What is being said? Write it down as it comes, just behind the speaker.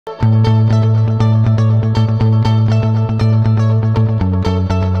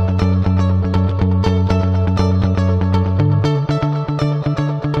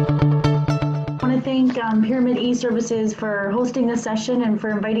eServices for hosting this session and for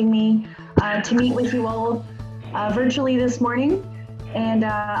inviting me to meet with you all virtually this morning. And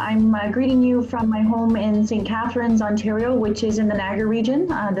I'm greeting you from my home in St. Catharines, Ontario, which is in the Niagara region,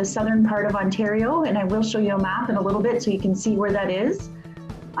 the southern part of Ontario. And I will show you a map in a little bit so you can see where that is.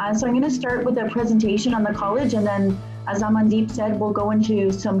 So I'm going to start with a presentation on the college, and then as Amandeep said, we'll go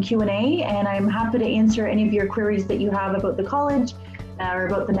into some Q&A, and I'm happy to answer any of your queries that you have about the college or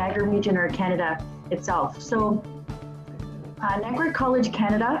about the Niagara region or Canada itself. So Niagara College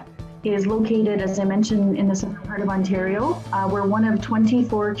Canada is located, as I mentioned, in the southern part of Ontario. We're one of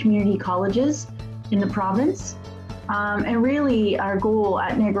 24 community colleges in the province. And really our goal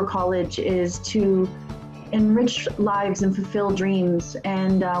at Niagara College is to enrich lives and fulfill dreams.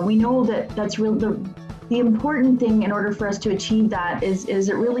 And we know that that's the important thing in order for us to achieve that is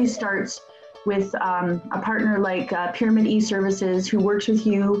it really starts with a partner like Pyramid eServices, who works with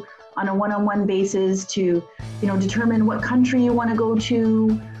you on a one-on-one basis to determine what country you want to go to,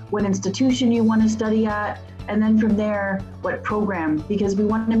 what institution you want to study at, and then from there, what program, because we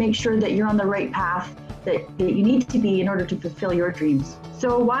want to make sure that you're on the right path that you need to be in order to fulfill your dreams.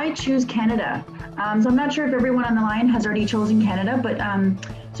 So why choose Canada? So I'm not sure if everyone on the line has already chosen Canada, but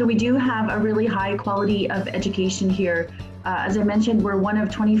so we do have a really high quality of education here. As I mentioned, we're one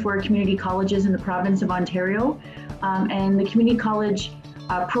of 24 community colleges in the province of Ontario, and the community college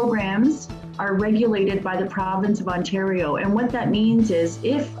programs are regulated by the province of Ontario. And what that means is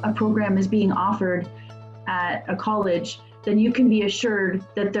if a program is being offered at a college, then you can be assured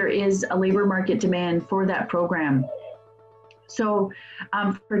that there is a labor market demand for that program. So,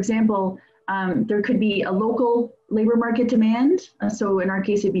 for example, there could be a local labor market demand. So in our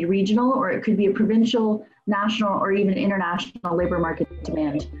case, it'd be regional, or it could be a provincial, national, or even international labor market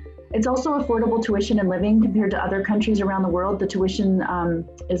demand. It's also affordable tuition and living compared to other countries around the world. The tuition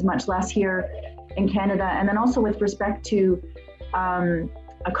is much less here in Canada. And then also with respect to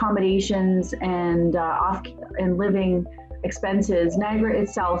accommodations and living expenses, Niagara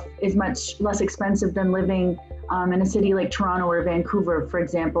itself is much less expensive than living in a city like Toronto or Vancouver, for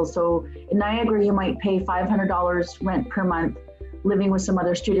example. So in Niagara, you might pay $500 rent per month living with some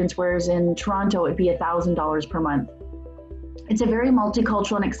other students, whereas in Toronto, it'd be $1,000 per month. It's a very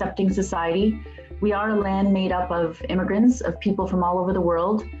multicultural and accepting society. We are a land made up of immigrants, of people from all over the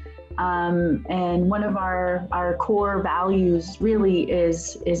world. And one of our core values really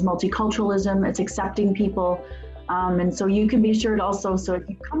is multiculturalism. It's accepting people. And so you can be assured also, so if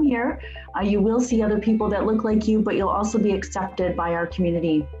you come here, you will see other people that look like you, but you'll also be accepted by our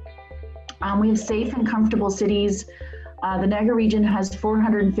community. We have safe and comfortable cities. The Niagara region has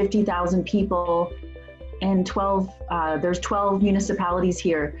 450,000 people, and there's 12 municipalities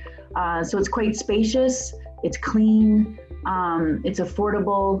here. So it's quite spacious, it's clean, it's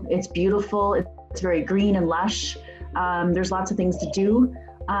affordable, it's beautiful, it's very green and lush. There's lots of things to do.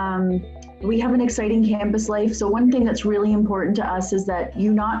 We have an exciting campus life. So one thing that's really important to us is that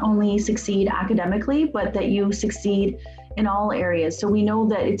you not only succeed academically, but that you succeed in all areas. So we know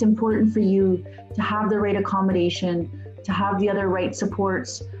that it's important for you to have the right accommodation, to have the other right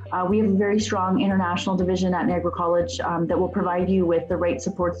supports. We have a very strong international division at Niagara College that will provide you with the right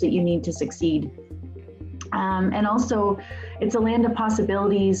supports that you need to succeed. And also, it's a land of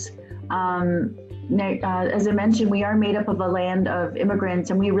possibilities. As I mentioned, we are made up of a land of immigrants,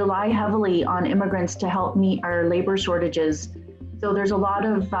 and we rely heavily on immigrants to help meet our labor shortages. So there's a lot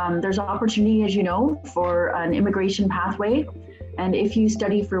of, there's opportunity, as you know, for an immigration pathway. And if you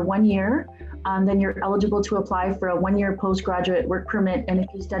study for 1 year, then you're eligible to apply for a 1-year postgraduate work permit. And if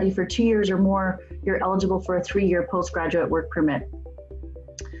you study for 2 years or more, you're eligible for a 3-year postgraduate work permit.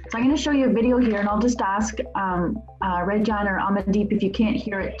 So I'm going to show you a video here, and I'll just ask Redjan or Amandeep, if you can't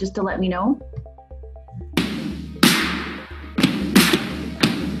hear it, just to let me know.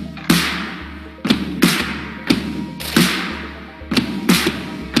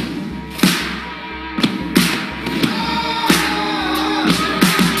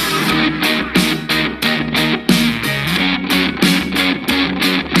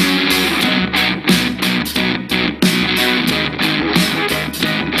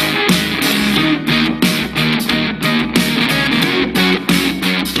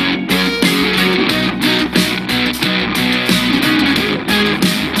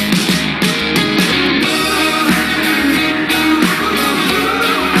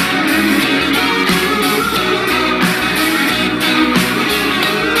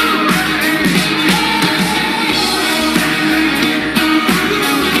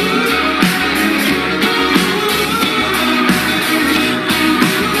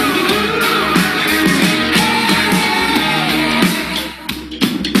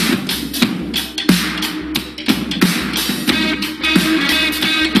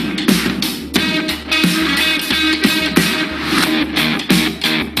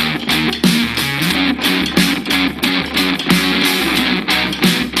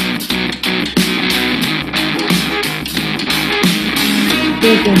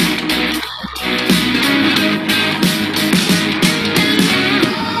 Thank you.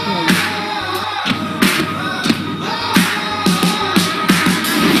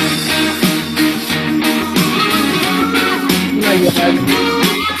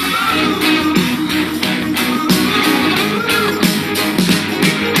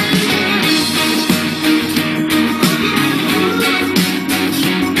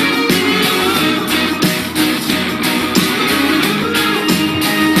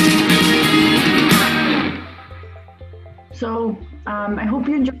 So I hope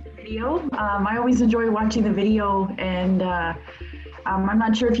you enjoyed the video. I always enjoy watching the video, and I'm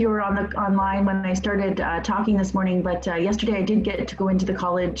not sure if you were online when I started talking this morning, but yesterday I did get to go into the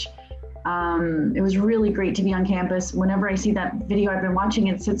college. It was really great to be on campus. Whenever I see that video, I've been watching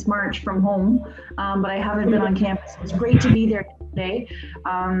it since March from home, but I haven't been on campus. It's great to be there today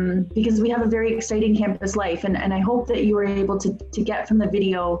because we have a very exciting campus life, and I hope that you were able to get from the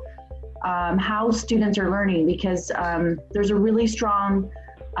video how students are learning, because there's a really strong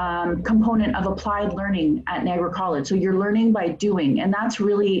component of applied learning at Niagara College. So you're learning by doing, and that's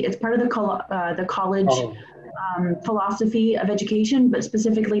really, it's part of the college philosophy of education, but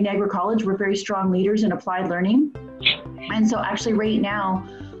specifically Niagara College, we're very strong leaders in applied learning. And so actually right now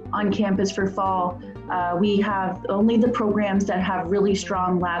on campus for fall, we have only the programs that have really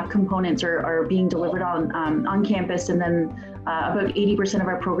strong lab components are being delivered on campus, and then about 80% of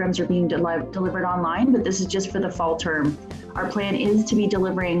our programs are being delivered online, but this is just for the fall term. Our plan is to be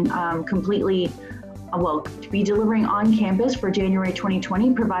delivering to be delivering on campus for January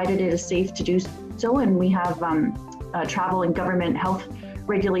 2020, provided it is safe to do so, and we have travel and government health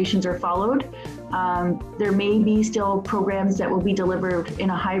regulations are followed. There may be still programs that will be delivered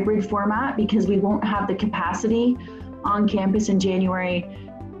in a hybrid format because we won't have the capacity on campus in January.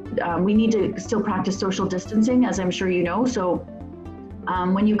 We need to still practice social distancing, as I'm sure you know. So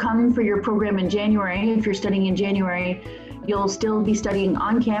when you come for your program in January, if you're studying in January, you'll still be studying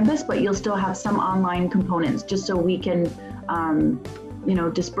on campus, but you'll still have some online components, just so we can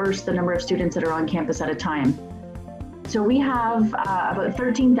disperse the number of students that are on campus at a time. So we have about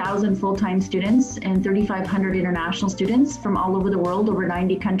 13,000 full-time students and 3,500 international students from all over the world, over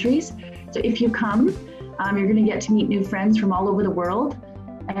 90 countries. So if you come, you're going to get to meet new friends from all over the world.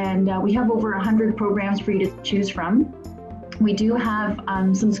 And we have over 100 programs for you to choose from. We do have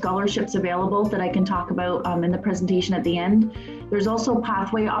some scholarships available that I can talk about in the presentation at the end. There's also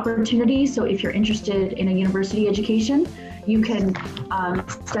pathway opportunities. So if you're interested in a university education, you can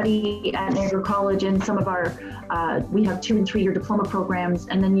study at Niagara College in some of our, we have 2- and 3-year diploma programs,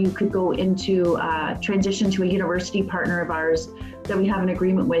 and then you could go into transition to a university partner of ours that we have an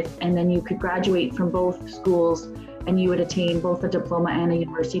agreement with, and then you could graduate from both schools and you would attain both a diploma and a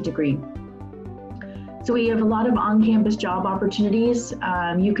university degree. So we have a lot of on-campus job opportunities.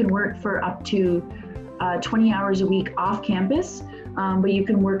 You can work for up to 20 hours a week off campus, but you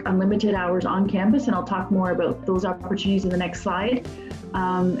can work unlimited hours on campus, and I'll talk more about those opportunities in the next slide.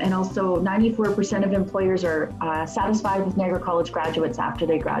 And also 94% of employers are satisfied with Niagara College graduates after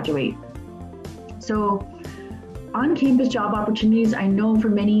they graduate. So on-campus job opportunities, I know for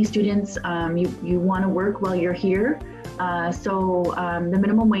many students, you want to work while you're here. The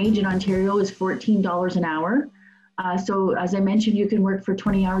minimum wage in Ontario is $14 an hour. So as I mentioned, you can work for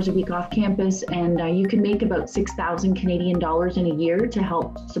 20 hours a week off campus, and you can make about 6,000 Canadian dollars in a year to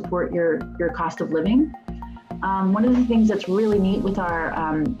help support your cost of living. One of the things that's really neat with our,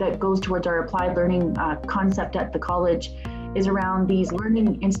 that goes towards our applied learning concept at the college is around these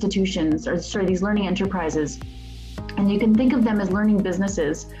learning institutions, or sorry, these learning enterprises. And you can think of them as learning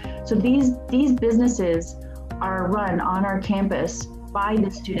businesses. So these businesses are run on our campus by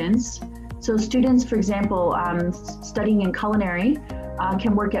the students. So students, for example, studying in culinary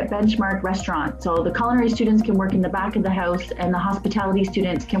can work at Benchmark Restaurant. So the culinary students can work in the back of the house, and the hospitality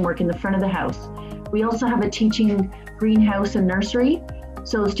students can work in the front of the house. We also have a teaching greenhouse and nursery.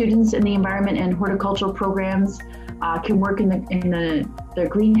 So students in the environment and horticultural programs can work in the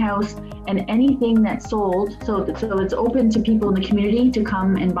greenhouse, and anything that's sold. So it's open to people in the community to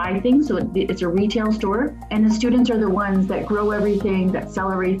come and buy things. So it's a retail store, and the students are the ones that grow everything, that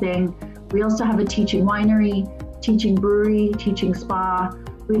sell everything. We also have a teaching winery, teaching brewery, teaching spa.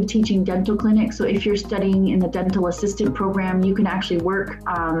 We have teaching dental clinic. So if you're studying in the dental assistant program, you can actually work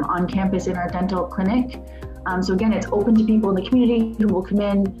on campus in our dental clinic. So again, it's open to people in the community who will come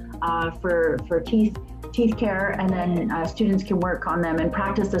in for teeth care, and then students can work on them and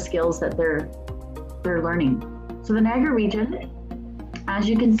practice the skills that they're learning. So the Niagara region, as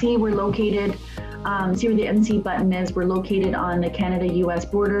you can see, we're located, see where the NC button is, we're located on the Canada-US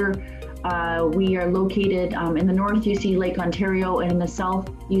border. We are located in the north, you see Lake Ontario, and in the south,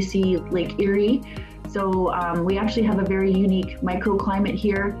 you see Lake Erie. So we actually have a very unique microclimate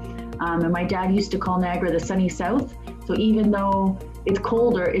here. And my dad used to call Niagara the sunny south. So even though it's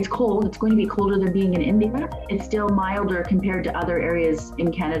colder, it's cold, it's going to be colder than being in India, it's still milder compared to other areas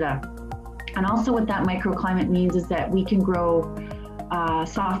in Canada. And also what that microclimate means is that we can grow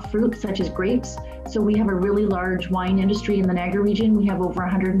soft fruits such as grapes. So we have a really large wine industry in the Niagara region. We have over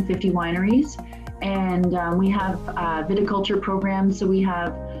 150 wineries, and we have viticulture programs. So we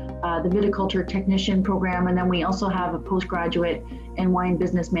have the viticulture technician program, and then we also have a postgraduate in wine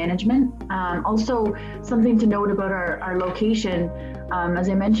business management. Also, something to note about our location, as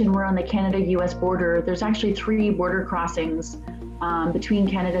I mentioned, we're on the Canada-US border. There's actually 3 border crossings between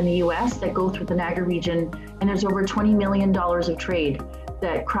Canada and the US that go through the Niagara region, and there's over $20 million of trade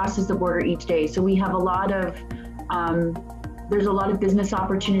that crosses the border each day. So we have a lot of, there's a lot of business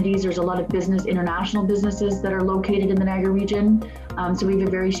opportunities. There's a lot of international businesses that are located in the Niagara region. So we have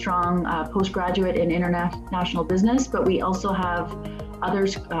a very strong postgraduate in international business, but we also have other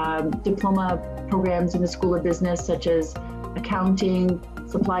diploma programs in the School of Business, such as accounting,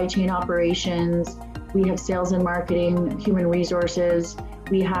 supply chain operations. We have sales and marketing, human resources.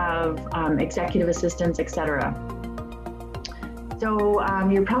 We have executive assistants, etc. So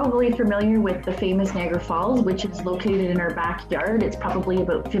you're probably familiar with the famous Niagara Falls, which is located in our backyard. It's probably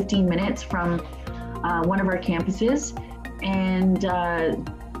about 15 minutes from one of our campuses. And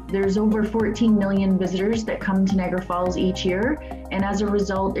there's over 14 million visitors that come to Niagara Falls each year. And as a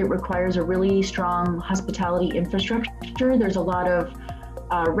result, it requires a really strong hospitality infrastructure. There's a lot of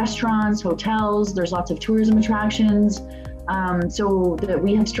restaurants, hotels, there's lots of tourism attractions. So that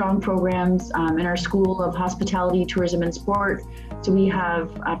we have strong programs in our School of Hospitality, Tourism and Sport. So we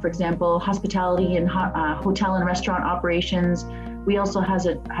have, for example, hospitality and hotel and restaurant operations. We also have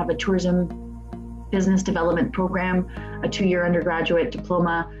a tourism business development program, a 2-year undergraduate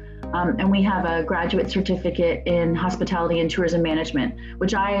diploma, and we have a graduate certificate in hospitality and tourism management,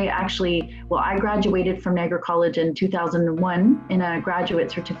 which I graduated from Niagara College in 2001 in a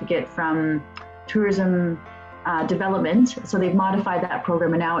graduate certificate from tourism development. So they've modified that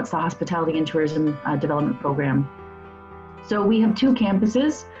program, and now it's the hospitality and tourism development program. So we have 2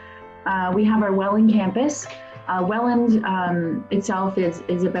 campuses. We have our Welland campus. Welland itself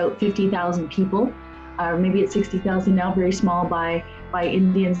is about 50,000 people. Maybe it's 60,000 now, very small by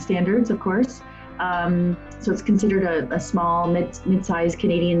Indian standards, of course. So it's considered a small, mid-sized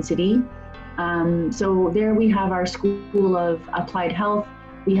Canadian city. So there we have our School of Applied Health.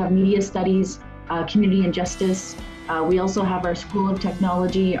 We have Media Studies, Community and Justice. We also have our School of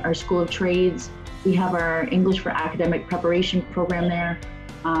Technology, our School of Trades. We have our English for Academic Preparation program there.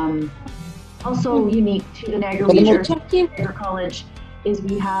 Also unique to the Niagara College is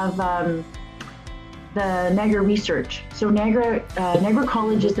we have the Niagara Research. So Niagara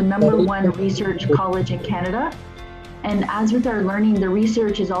College is the #1 research college in Canada. And as with our learning, the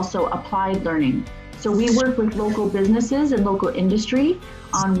research is also applied learning. So we work with local businesses and local industry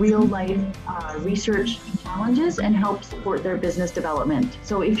on real life research challenges and help support their business development.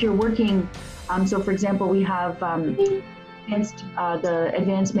 So if you're working, so for example, we have the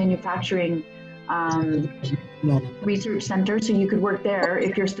Advanced Manufacturing Research Center, so you could work there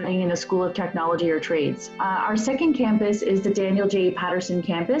if you're studying in the School of Technology or Trades. Our second campus is the Daniel J. Patterson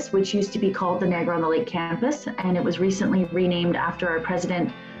campus, which used to be called the Niagara-on-the-Lake campus, and it was recently renamed after our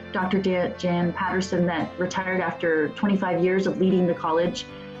president, Dr. Jan Patterson, that retired after 25 years of leading the college.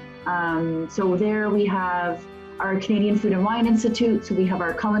 So there we have our Canadian Food and Wine Institute, so we have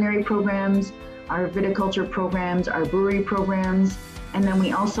our culinary programs, our viticulture programs, our brewery programs, and then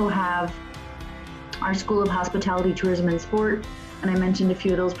we also have our School of Hospitality, Tourism and Sport, and I mentioned a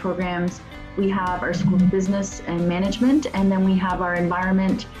few of those programs. We have our School of Business and Management, and then we have our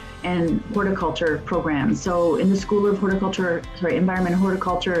Environment and Horticulture programs. So in the School of Environment and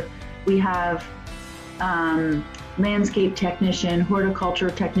Horticulture, we have Landscape Technician, Horticulture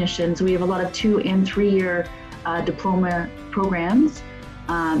Technician. So we have a lot of 2- and 3-year diploma programs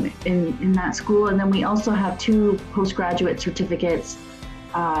in that school. And then we also have 2 postgraduate certificates,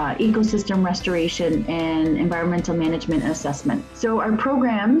 ecosystem restoration and environmental management and assessment. So our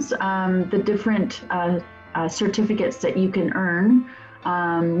programs, the different certificates that you can earn,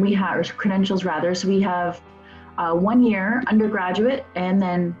 we have, or credentials rather, so we have 1-year undergraduate and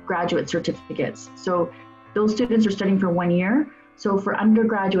then graduate certificates. So those students are studying for 1 year. So for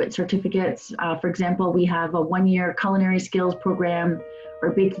undergraduate certificates, for example, we have a 1-year culinary skills program or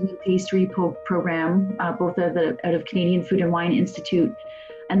baking and pastry program, both out of Canadian Food and Wine Institute.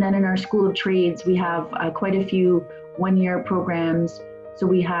 And then in our School of Trades, we have quite a few 1-year programs So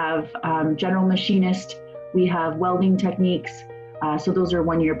we have general machinist, we have welding techniques. So those are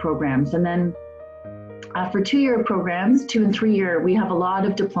 1-year programs. And then for 2-year programs, 2 and 3 year, we have a lot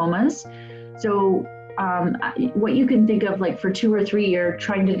of diplomas. So what you can think of like for 2 or 3 year,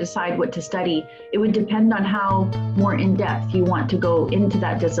 trying to decide what to study, it would depend on how more in depth you want to go into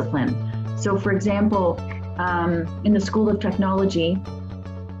that discipline. So for example, in the School of Technology,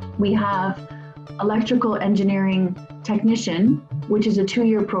 we have electrical engineering technician, which is a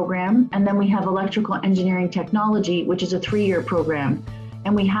 2-year program. And then we have electrical engineering technology, which is a 3-year program.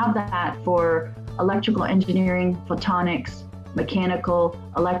 And we have that for electrical engineering, photonics, mechanical,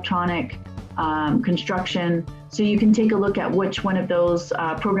 electronic, construction. So you can take a look at which one of those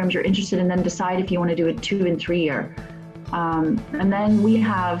programs you're interested in, and then decide if you want to do a 2 and 3 year. And then we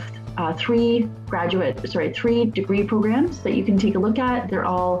have 3 degree programs that you can take a look at. They're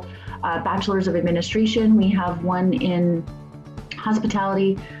all bachelors of administration. We have one in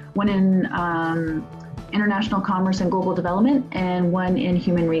hospitality, one in international commerce and global development, and one in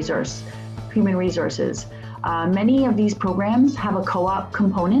human resources. Many of these programs have a co-op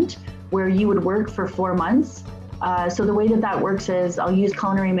component where you would work for 4 months. So the way that works is, I'll use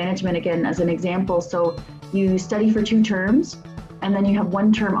culinary management again as an example. So you study for 2 terms, and then you have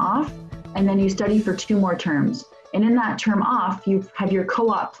 1 term off, and then you study for 2 more terms. And in that term off, you have your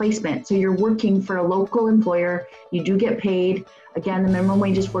co-op placement. So you're working for a local employer, you do get paid. Again, the minimum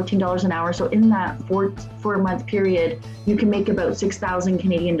wage is $14 an hour. So in that 4-month period, you can make about 6,000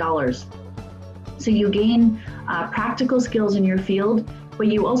 Canadian dollars. So you gain practical skills in your field, but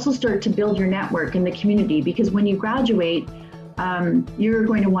you also start to build your network in the community, because when you graduate, you're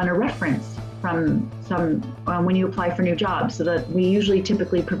going to want a reference from when you apply for new jobs. So that we usually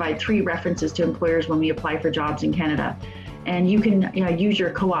typically provide 3 references to employers when we apply for jobs in Canada. And you can use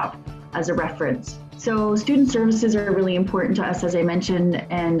your co-op as a reference. So student services are really important to us, as I mentioned,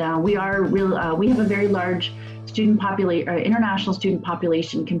 and we have a very large international student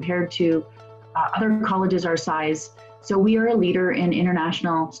population compared to other colleges our size. So we are a leader in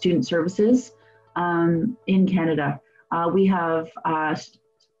international student services in Canada. We have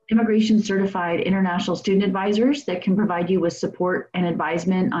immigration certified international student advisors that can provide you with support and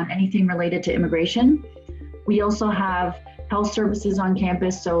advisement on anything related to immigration. We also have health services on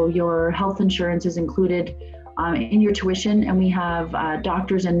campus, so your health insurance is included in your tuition, and we have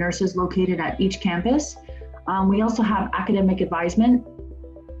doctors and nurses located at each campus. We also have academic advisement.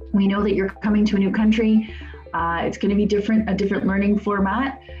 We know that you're coming to a new country. It's going to be a different learning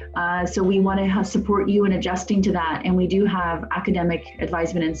format. So we want to support you in adjusting to that. And we do have academic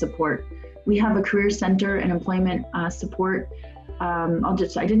advisement and support. We have a career center and employment support.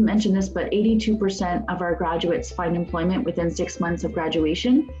 I didn't mention this, but 82% of our graduates find employment within 6 months of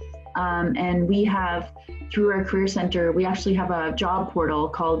graduation. And we have, through our career center, we actually have a job portal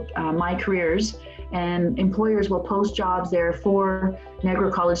called My Careers, and employers will post jobs there for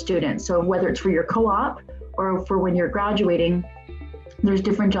Niagara College students. So whether it's for your co-op or for when you're graduating, there's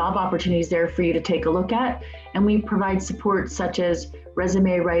different job opportunities there for you to take a look at. And we provide support such as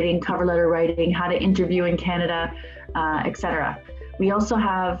resume writing, cover letter writing, how to interview in Canada, etc. We also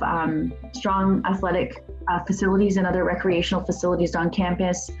have strong athletic facilities and other recreational facilities on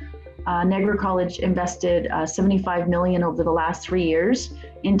campus. Niagara College invested $75 million over the last 3 years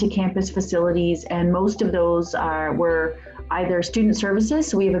into campus facilities, and most of those were either student services.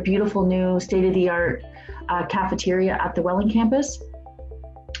 So we have a beautiful new state-of-the-art cafeteria at the Welland campus.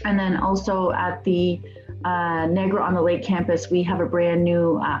 And then also at the Niagara-on-the-Lake campus, we have a brand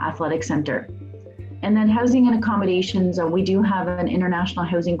new athletic center. And then housing and accommodations, we do have an international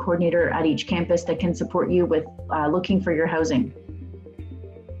housing coordinator at each campus that can support you with looking for your housing.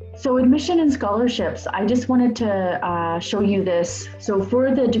 So admission and scholarships, I just wanted to show you this. So for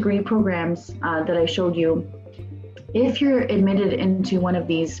the degree programs that I showed you, if you're admitted into one of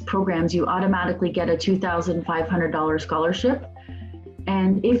these programs, you automatically get a $2,500 scholarship.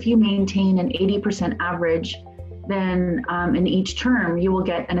 And if you maintain an 80% average, then in each term, you will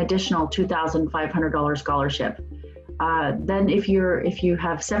get an additional $2,500 scholarship. Then if you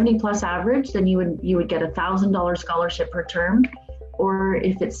have 70 plus average, then you would get a $1,000 scholarship per term. Or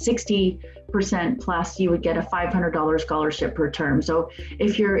if it's 60% plus, you would get a $500 scholarship per term. So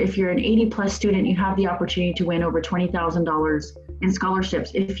if you're an 80 plus student, you have the opportunity to win over $20,000 in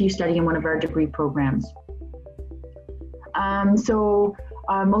scholarships if you study in one of our degree programs. I'll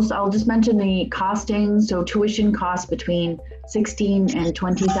just mention the costing. So tuition costs between $16,000 and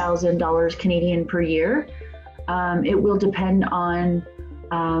 $20,000 Canadian per year. It will depend on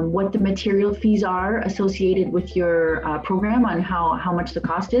what the material fees are associated with your program, on how much the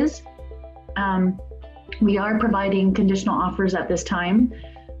cost is. We are providing conditional offers at this time.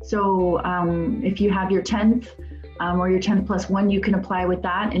 So if you have your 10th or your 10 plus 1, you can apply with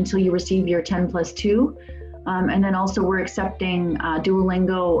that until you receive your 10 plus 2. And then also we're accepting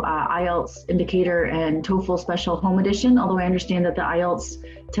Duolingo, IELTS indicator, and TOEFL special home edition, although I understand that the IELTS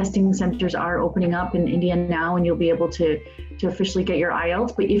testing centers are opening up in India now, and you'll be able to officially get your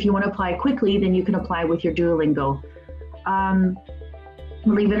IELTS. But if you want to apply quickly, then you can apply with your Duolingo.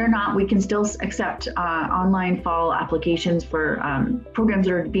 Believe it or not, we can still accept online fall applications for programs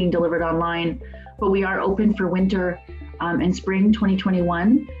that are being delivered online, but we are open for winter and spring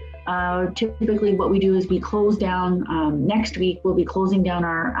 2021. Typically what we do is we close down, next week we'll be closing down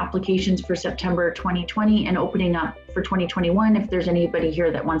our applications for September 2020 and opening up for 2021 if there's anybody here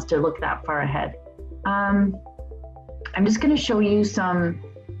that wants to look that far ahead. I'm just going to show you some,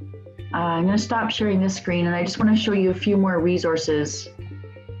 I'm going to stop sharing this screen, and I just want to show you a few more resources.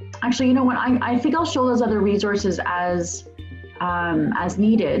 Actually, you know what, I think I'll show those other resources as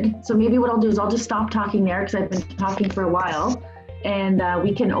needed. So maybe what I'll do is I'll just stop talking there because I've been talking for a while, and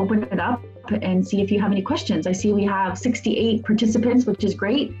we can open it up and see if you have any questions. I see we have 68 participants, which is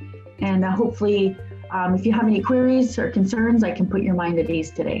great. And hopefully, if you have any queries or concerns, I can put your mind at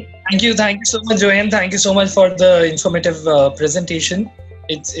ease today. Thank you so much, Joanne. Thank you so much for the informative presentation.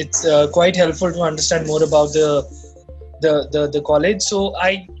 It's quite helpful to understand more about the college. So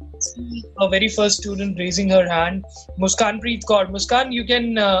I see a very first student raising her hand, Muskan Preet Kaur. Muskan, you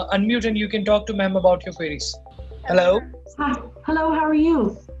can unmute and you can talk to ma'am about your queries. Hello. Hi. Hello, how are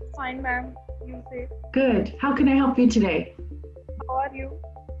you? Fine, ma'am. You say? Good. How can I help you today? How are you?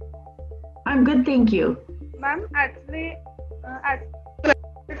 I'm good, thank you. Ma'am, actually,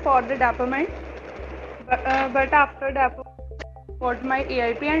 for the department, but after department, got my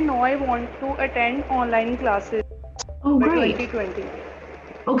AIP, and now I want to attend online classes. Oh, great. 2020.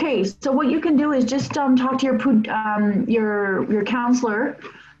 Okay, so what you can do is just talk to your counselor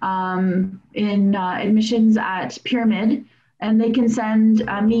in admissions at Pyramid, and they can send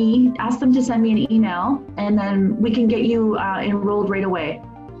ask them to send me an email, and then we can get you enrolled right away.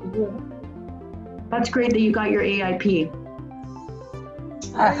 That's great that you got your AIP.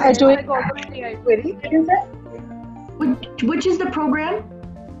 I got my AIP. Which is the program?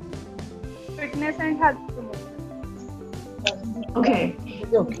 Fitness and health promotion. Okay.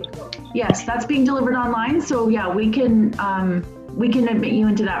 Yes, that's being delivered online. So yeah, we can admit you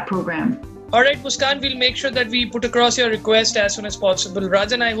into that program. All right, Muskan, we'll make sure that we put across your request as soon as possible.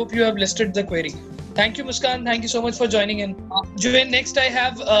 Rajan, I hope you have listed the query. Thank you, Muskan. Thank you so much for joining in. Joanne, next I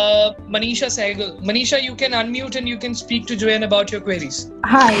have Manisha Sehgal. Manisha, you can unmute and you can speak to Joanne about your queries.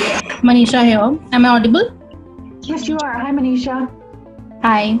 Hi, Manisha here. Am I audible? Yes, you are. Hi, Manisha.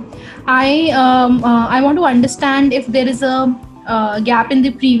 Hi. I want to understand if there is a gap in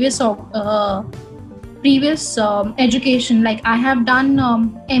the previous education. Like I have done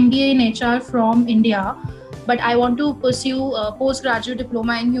MBA in HR from India, but I want to pursue a postgraduate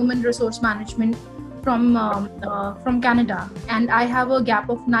diploma in human resource management from Canada, and I have a gap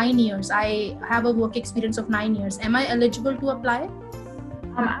of 9 years. I have a work experience of 9 years. Am I eligible to apply?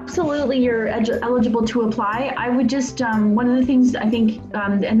 Absolutely, you're eligible to apply. I would just, one of the things I think,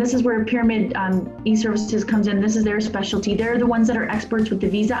 and this is where Pyramid eServices comes in, this is their specialty. They're the ones that are experts with the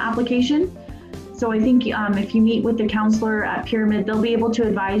visa application. So I think if you meet with the counselor at Pyramid, they'll be able to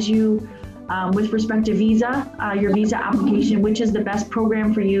advise you with respect to visa, your visa application, which is the best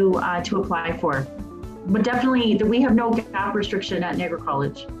program for you to apply for. But definitely, we have no gap restriction at Niagara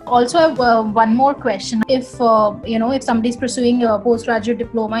College. Also, I have one more question. If if somebody is pursuing a postgraduate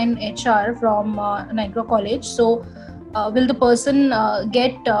diploma in HR from Niagara College, so will the person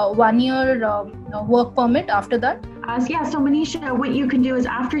get 1 year work permit after that? Yeah. So Manisha, what you can do is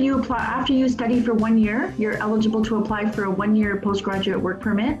after you study for 1 year, you're eligible to apply for a 1 year postgraduate work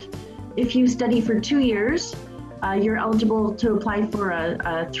permit. If you study for 2 years, you're eligible to apply for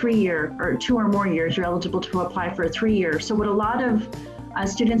a 3 year, or 2 or more years, you're eligible to apply for a 3 year. So what a lot of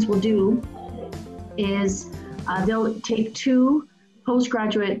students will do is they'll take 2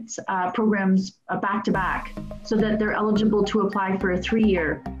 postgraduate programs back to back so that they're eligible to apply for a 3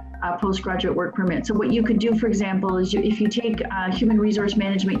 year postgraduate work permit. So what you could do, for example, is if you take human resource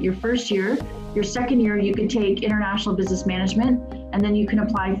management your first year, your second year you could take international business management, and then you can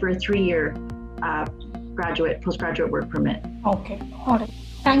apply for a 3 year postgraduate work permit. Okay, all right.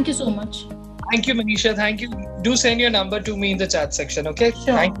 Thank you so much. Thank you, Manisha. Thank you. Do send your number to me in the chat section, okay?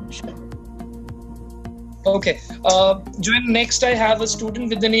 Sure. Thank you. Sure. Okay. Joanne, next I have a student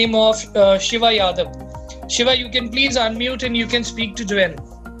with the name of Shiva Yadav. Shiva, you can please unmute and you can speak to Joanne.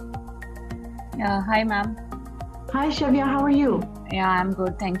 Hi, ma'am. Hi, Shivya. How are you? Yeah, I'm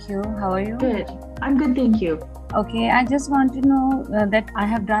good. Thank you. How are you? Good. I'm good, thank you. Okay, I just want to know that I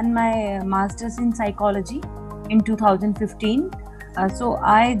have done my master's in psychology in 2015. So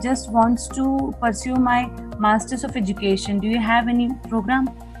I just want to pursue my master's of education. Do you have any program?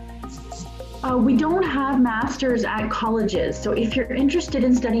 We don't have masters at colleges. So if you're interested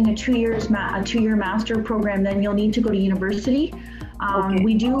in studying a two-year master program, then you'll need to go to university. Okay.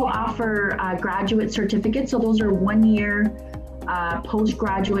 We do offer graduate certificates. So those are 1 year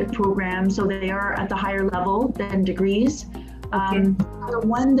postgraduate programs. So they are at the higher level than degrees. Okay. The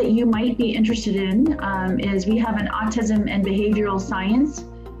one that you might be interested in is we have an autism and behavioral science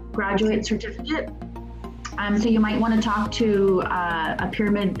graduate certificate. So you might want to talk to a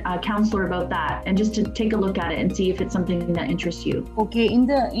pyramid counselor about that, and just to take a look at it and see if it's something that interests you. Okay, in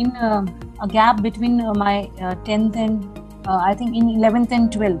a gap between my 10th and I think in 11th and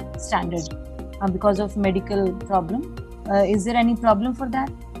 12th standard because of medical problem. Is there any problem for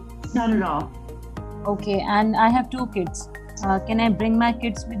that? Not at all. Okay, and I have 2 kids. Can I bring my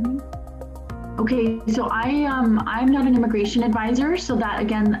kids with me? Okay, so I'm not an immigration advisor, so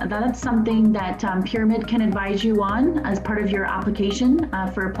that's something that Pyramid can advise you on as part of your application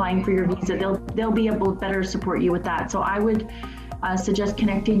for applying for your visa. They'll be able to better support you with that. So I would suggest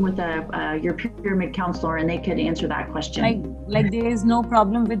connecting with your Pyramid counselor, and they could answer that question. Like there is no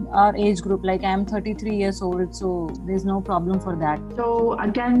problem with our age group. Like I'm 33 years old, so there's no problem for that. So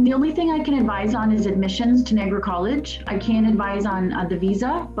again, the only thing I can advise on is admissions to Niagara College. I can't advise on the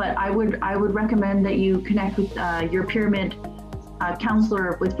visa, but I would recommend that you connect with your Pyramid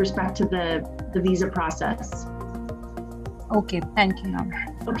counselor with respect to the visa process. Okay, thank you, ma'am.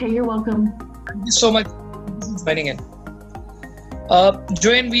 Okay, you're welcome. Thank you so much for joining in.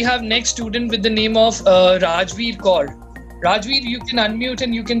 Joanne, we have next student with the name of Rajveer Kaur. Rajveer, you can unmute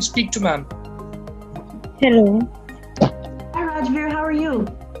and you can speak to ma'am. Hello. Hi Rajveer, how are you?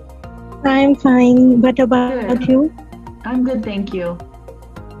 I'm fine. What about Good. you? I'm good, thank you.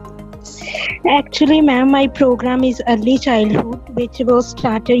 Actually, ma'am, my program is early childhood, which was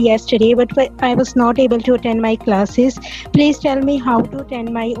started yesterday, but I was not able to attend my classes. Please tell me how to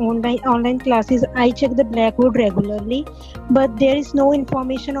attend my online classes. I check the Blackboard regularly, but there is no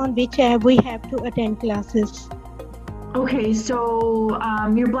information on which app we have to attend classes. Okay, so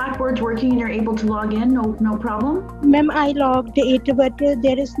your Blackboard's working and you're able to log in, no problem? Ma'am, I logged it, but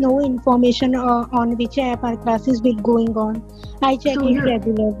there is no information on which app our classes will going on. I check it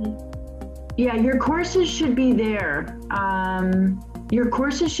regularly. Yeah, your courses should be there. Your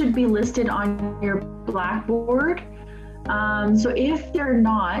courses should be listed on your Blackboard. So if they're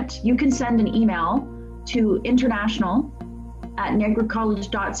not, you can send an email to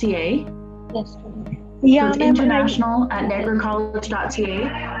international@niagaracollege.ca. Yes. Yeah, so ma'am.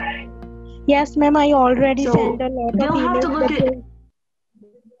 international@niagaracollege.ca. Yes, ma'am. I already So sent a lot of they'll have to emails, look at.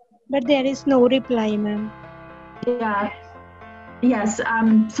 but there is no reply, ma'am. Yeah. Yes.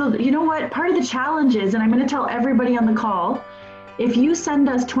 So you know what? Part of the challenge is, and I'm going to tell everybody on the call, if you send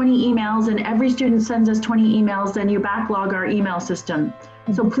us 20 emails and every student sends us 20 emails, then you backlog our email system.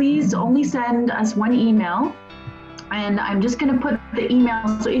 So please only send us 1 email. And I'm just going to put the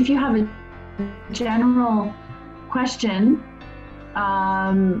email. So if you have a general question,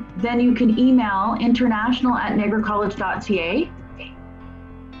 then you can email international@niagaracollege.ca,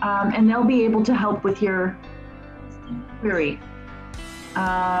 and they'll be able to help with your query.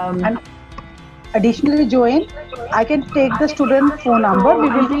 And additionally, Joanne, I can take the student phone number. We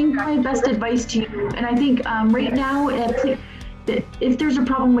I will. think my best advice to you, and I think right now, if there's a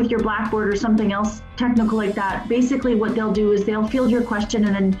problem with your Blackboard or something else technical like that, basically what they'll do is they'll field your question,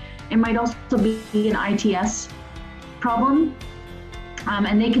 and then it might also be an ITS problem,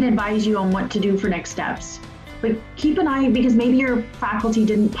 and they can advise you on what to do for next steps. But keep an eye, because maybe your faculty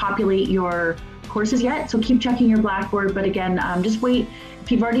didn't populate your courses yet, so keep checking your Blackboard. But again, just wait.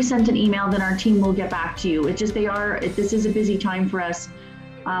 If you've already sent an email, then our team will get back to you. It's just this is a busy time for us,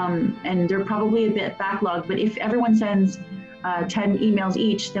 and they're probably a bit backlogged. But if everyone sends 10 emails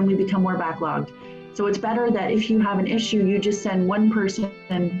each, then we become more backlogged. So it's better that if you have an issue, you just send one person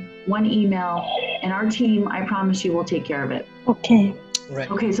 1 email, and our team, I promise you, will take care of it. Okay. Right.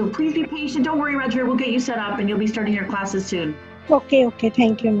 Okay, so please be patient. Don't worry, Roger. We'll get you set up, and you'll be starting your classes soon. Okay.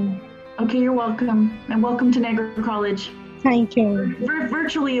 Thank you, ma'am. Okay, you're welcome. And welcome to Niagara College. Thank you.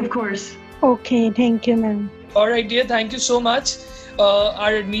 Virtually, of course. Okay. Thank you, ma'am. All right, dear. Thank you so much.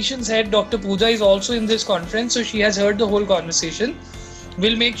 Our admissions head, Dr. Pooja, is also in this conference, so she has heard the whole conversation.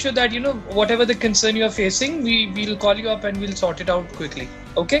 We'll make sure that, whatever the concern you are facing, we'll call you up and we'll sort it out quickly.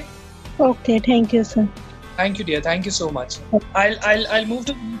 Okay? Okay. Thank you, sir. Thank you, dear. Thank you so much. I'll move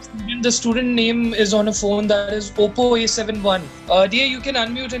to the student. The student name is on a phone, that is Oppo A71. Dear, you can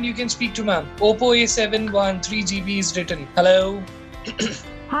unmute and you can speak to ma'am. Oppo A71 3GB is written. Hello.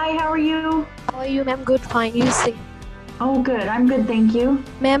 Hi, how are you? How are you, ma'am? Good, fine. You say. Oh, good. I'm good, thank you.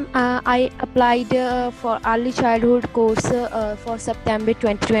 Ma'am, I applied for early childhood course for September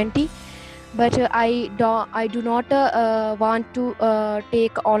 2020, but I do not want to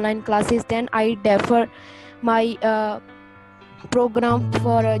take online classes. Then I defer my program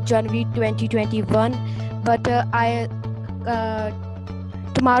for January 2021. But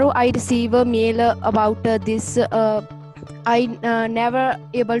tomorrow I receive a mail about this. I never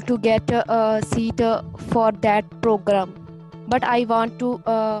able to get a seat for that program, but I want to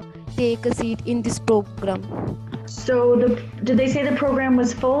take a seat in this program. So did they say the program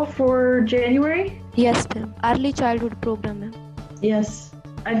was full for January? Yes, ma'am. Early childhood program, ma'am. Yes.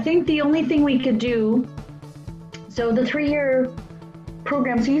 I think the only thing we could do, so the 3-year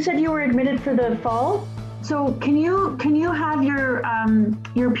program, so you said you were admitted for the fall. So can you have your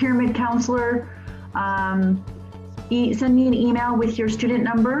pyramid counselor send me an email with your student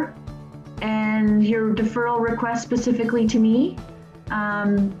number and your deferral request specifically to me.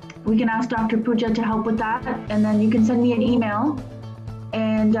 We can ask Dr. Pooja to help with that, and then you can send me an email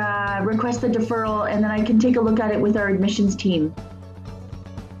and request the deferral, and then I can take a look at it with our admissions team.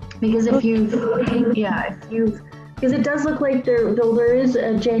 Because because it does look like there is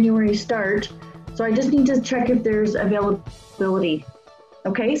a January start, so I just need to check if there's availability.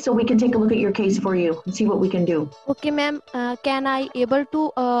 Okay, so we can take a look at your case for you and see what we can do. Okay, ma'am. Can I able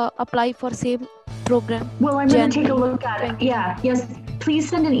to apply for same program? Well, I'm going to take a look at it. Yeah, yes. Please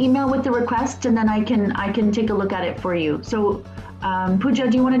send an email with the request, and then I can take a look at it for you. So, Pooja,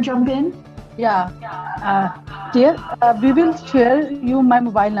 do you want to jump in? Yeah. Dear, we will share you my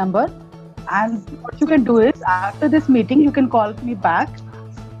mobile number, and what you can do is after this meeting you can call me back.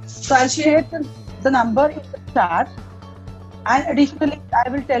 So I'll share the number in the chat. And additionally, I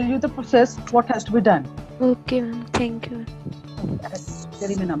will tell you the process, what has to be done. Okay, ma'am. Thank you.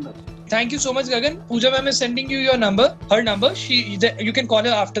 Getting my number. Thank you so much, Gagan. Pooja ma'am is sending you your number, her number. You can call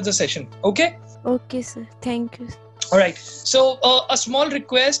her after the session. Okay? Okay, sir. Thank you. All right. So a small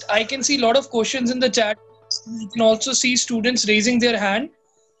request. I can see a lot of questions in the chat. You can also see students raising their hand.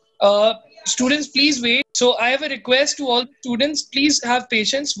 Students, please wait. So I have a request to all students. Please have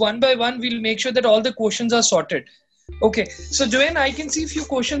patience. One by one, we'll make sure that all the questions are sorted. Okay, so Joanne, I can see a few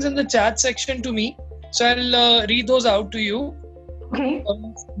questions in the chat section to me. So I'll read those out to you. Okay.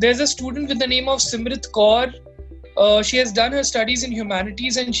 There's a student with the name of Simrit Kaur. She has done her studies in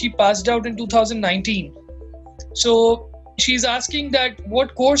humanities and she passed out in 2019. So she's asking that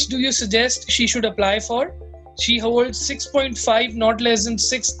what course do you suggest she should apply for? She holds 6.5, not less than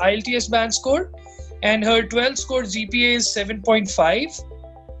 6 IELTS band score, and her 12th score GPA is 7.5.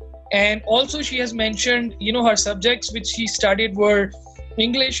 And also she has mentioned, her subjects which she studied were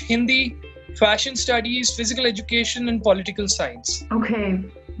English, Hindi, fashion studies, physical education, and political science. Okay,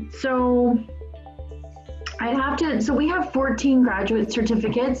 so we have 14 graduate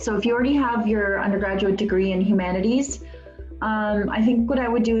certificates. So if you already have your undergraduate degree in humanities, I think what I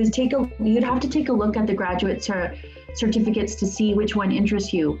would do is you'd have to take a look at the graduate certificates to see which one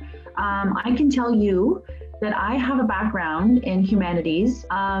interests you. I can tell you that I have a background in humanities.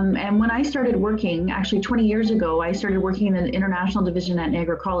 And when I started working, actually 20 years ago, I started working in the international division at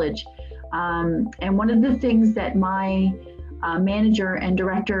Niagara College. And one of the things that my manager and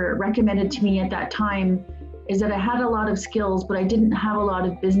director recommended to me at that time is that I had a lot of skills, but I didn't have a lot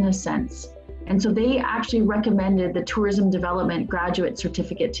of business sense. And so they actually recommended the tourism development graduate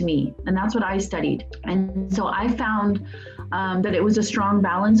certificate to me. And that's what I studied. And so I found that it was a strong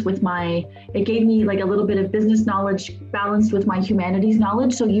balance with it gave me like a little bit of business knowledge balanced with my humanities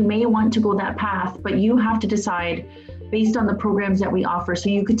knowledge. So you may want to go that path, but you have to decide based on the programs that we offer. So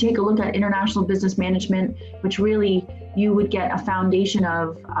you could take a look at international business management, which really you would get a foundation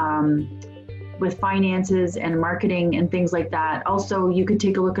of with finances and marketing and things like that. Also, you could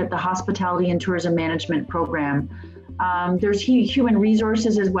take a look at the hospitality and tourism management program. There's human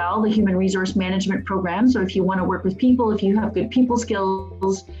resources as well, the human resource management program. So if you want to work with people, if you have good people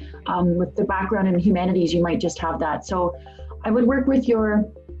skills with the background in humanities, you might just have that. So I would work with your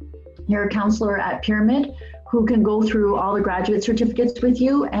counselor at Pyramid, who can go through all the graduate certificates with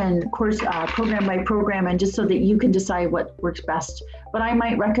you and course program by program, and just so that you can decide what works best. But I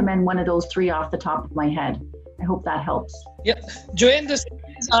might recommend one of those 3 off the top of my head. I hope that helps. Yeah, Joanne, this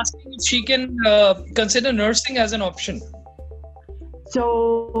is asking if she can consider nursing as an option.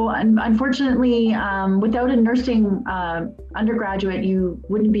 So unfortunately, without a nursing undergraduate, you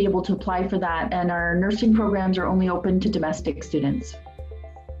wouldn't be able to apply for that. And our nursing programs are only open to domestic students.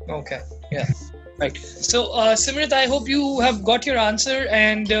 Okay, yeah, right. So Simrit, I hope you have got your answer,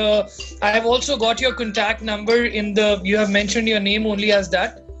 and I have also got your contact number you have mentioned your name only as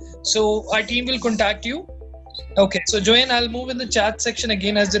that. So our team will contact you. Okay, so Joanne, I'll move in the chat section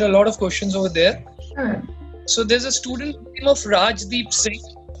again as there are a lot of questions over there. Sure. So there's a student name of Rajdeep Singh.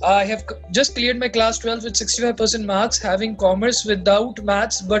 I have just cleared my class 12 with 65% marks, having commerce without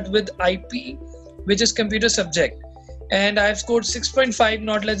maths, but with IP, which is computer subject. And I have scored 6.5,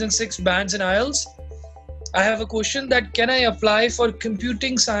 not less than 6 bands in IELTS. I have a question that can I apply for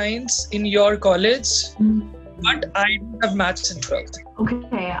computing science in your college? But I don't have maths in 12th.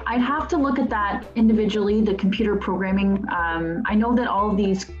 Okay, I'd have to look at that individually, the computer programming. I know that all of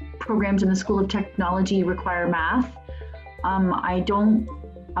these programs in the School of Technology require math. I don't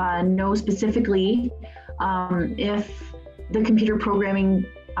know specifically if the computer programming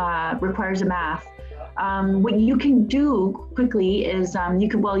requires a math. What you can do quickly is you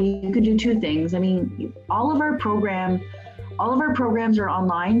could do two things. I mean, all of our programs are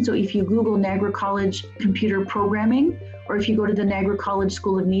online. So if you Google Niagara College Computer Programming, or if you go to the Niagara College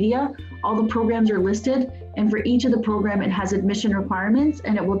School of Media, all the programs are listed. And for each of the program, it has admission requirements,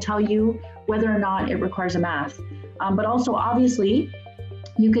 and it will tell you whether or not it requires a math. But also, obviously,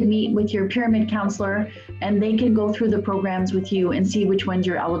 you could meet with your pyramid counselor, and they can go through the programs with you and see which ones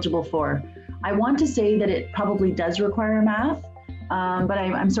you're eligible for. I want to say that it probably does require a math, but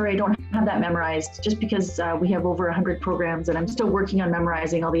I'm sorry, I don't have that memorized, just because we have over 100 programs, and I'm still working on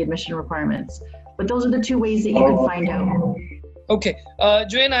memorizing all the admission requirements. But those are the two ways that you can find out. Okay,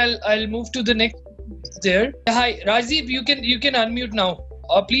 Joanne, I'll move to the next there. Hi, Rajdeep, you can unmute now.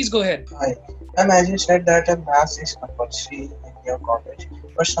 Please go ahead. Hi, as you said that maths is compulsory in your college,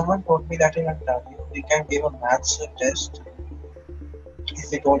 but someone told me that in Ontario we can give a maths test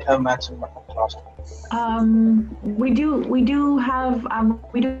if we don't have maths in class. We don't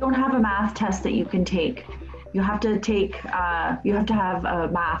have a math test that you can take. You have to have a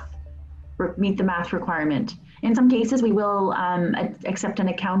math, meet the math requirement. In some cases, we will accept an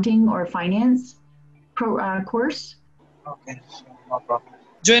accounting or finance course. Okay, so no problem.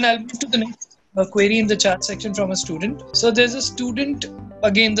 Joanne, I'll move to the next query in the chat section from a student. So there's a student,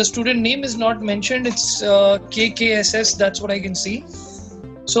 again, the student name is not mentioned. It's KKSS, that's what I can see.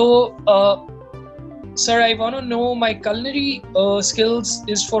 So, sir, I want to know my culinary skills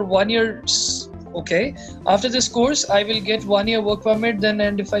is for 1 year. Okay. After this course, I will get 1 year work permit. Then,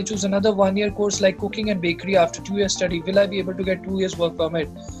 and if I choose another 1 year course like cooking and bakery after 2 years study, will I be able to get 2 years work permit?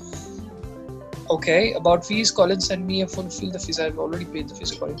 Okay. About fees, college send me a fulfill the fees. I've already paid the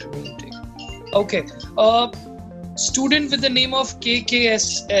fees according to my intake. Okay. Student with the name of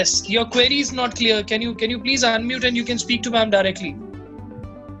KKSS. Your query is not clear. Can you please unmute and you can speak to ma'am directly?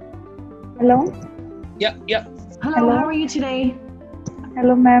 Hello. Yeah. Hello. How are you today?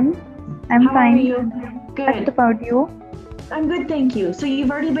 Hello, ma'am. I'm How fine. are you? Good. What about you? I'm good, thank you. So you've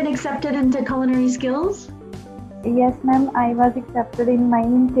already been accepted into culinary skills? Yes, ma'am. I was accepted in my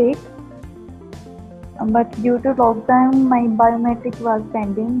intake, but due to lockdown, my biometric was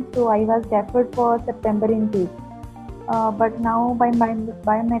pending, so I was deferred for September intake. But now my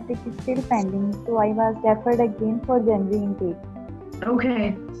biometric is still pending, so I was deferred again for January intake.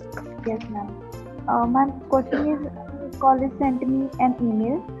 Okay. Yes, ma'am. Ma'am, question is, college sent me an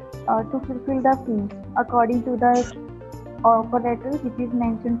email to fulfill the fees according to the offer letter which is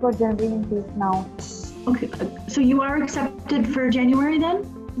mentioned for January intake now. Okay, so you are accepted for January then?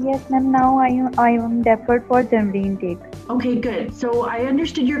 Yes, ma'am. Now I am deferred for January intake. Okay, good. So I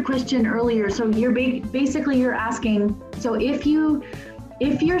understood your question earlier. So you're basically you're asking. So when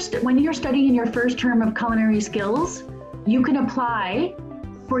you're studying in your first term of culinary skills, you can apply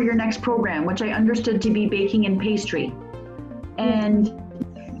for your next program, which I understood to be baking and pastry. And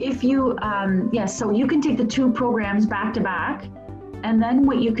if you, yes, so you can take the two programs back to back. And then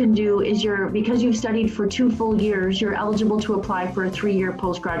what you can do is because you've studied for 2 full years, you're eligible to apply for a 3-year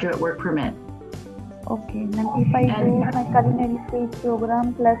postgraduate work permit. Okay, now if I do my culinary skills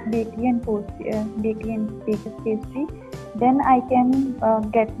program plus bakery and pastry, then I can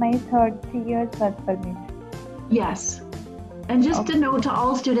get my 3 years work permit. Yes. And just to note to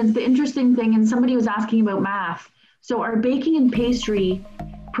all students, the interesting thing, and somebody was asking about math. So our baking and pastry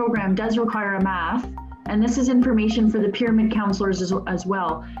program does require a math, and this is information for the pyramid counselors as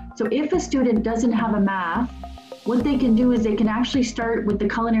well. So if a student doesn't have a math, what they can do is they can actually start with the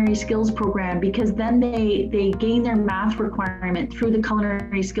culinary skills program, because then they gain their math requirement through the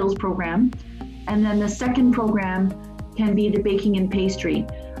culinary skills program. And then the second program, can be the baking and pastry.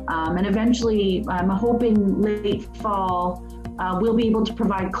 And eventually, I'm hoping late fall, we'll be able to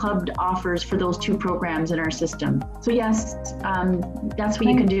provide clubbed offers for those two programs in our system. So yes, that's what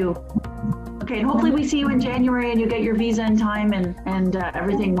you can do. Okay, and hopefully we see you in January and you get your visa in time and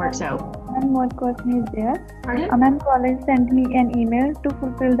everything works out. And one question is there. Pardon? Ma'am, college sent me an email to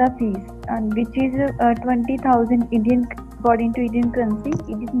fulfill the fees, which is 20,000 Indian, according to Indian currency.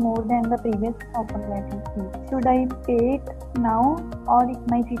 It is more than the previous open letter fee. Should I pay it now, or if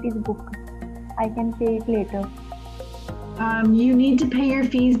my seat is booked, I can pay it later? You need to pay your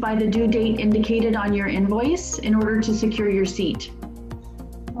fees by the due date indicated on your invoice in order to secure your seat.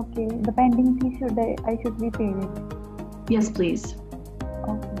 Okay, the pending fee I should be paid it. Yes, please.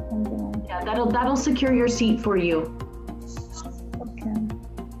 Okay, thank you. Yeah, that'll secure your seat for you. Okay,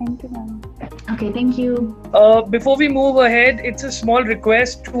 thank you, ma'am. Okay, thank you. Before we move ahead, it's a small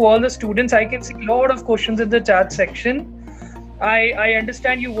request to all the students. I can see a lot of questions in the chat section. I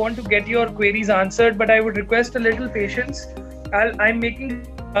understand you want to get your queries answered, but I would request a little patience. I'm making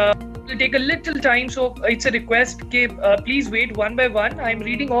it'll take a little time, so it's a request. Please wait one by one. I'm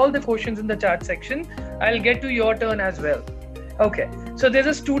reading all the questions in the chat section. I'll get to your turn as well. Okay, so there's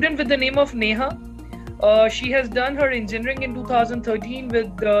a student with the name of Neha. She has done her engineering in 2013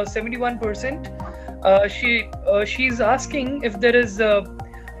 with 71%. She's asking if there is a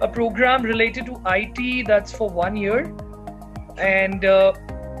program related to IT that's for 1 year, and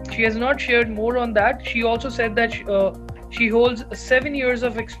she has not shared more on that. She also said that she holds 7 years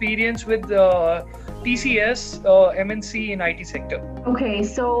of experience with TCS MNC in IT sector. Okay,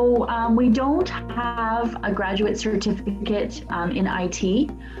 so we don't have a graduate certificate in IT.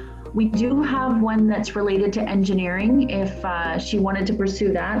 We do have one that's related to engineering if she wanted to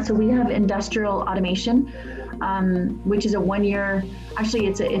pursue that. So we have industrial automation, which is a 1 year, actually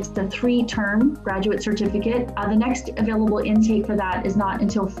it's a 3-term graduate certificate. The next available intake for that is not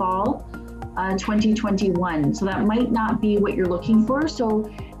until fall 2021. So that might not be what you're looking for. So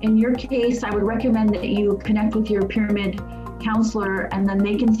in your case, I would recommend that you connect with your pyramid counselor, and then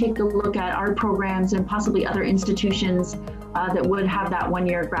they can take a look at our programs and possibly other institutions that would have that 1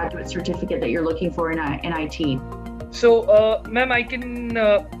 year graduate certificate that you're looking for in IT. So, ma'am, I can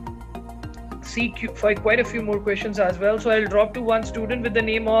see quite a few more questions as well. So I'll drop to one student with the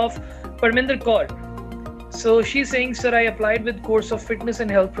name of Parminder Kaur. So she's saying, sir, I applied with course of fitness and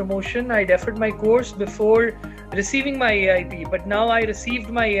health promotion. I deferred my course before receiving my AIP, but now I received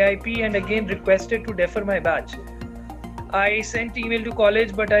my AIP and again requested to defer my batch. I sent email to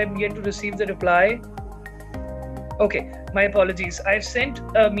college, but I'm yet to receive the reply. Okay, my apologies. I've sent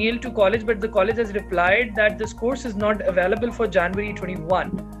a mail to college, but the college has replied that this course is not available for January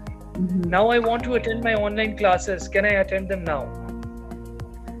 21. Now I want to attend my online classes. Can I attend them now?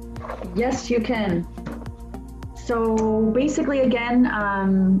 Yes, you can. So basically, again,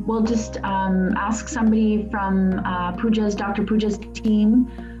 we'll just ask somebody from Dr. Pooja's team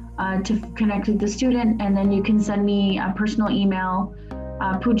to connect with the student, and then you can send me a personal email,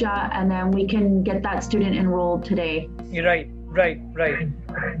 Pooja, and then we can get that student enrolled today. Right.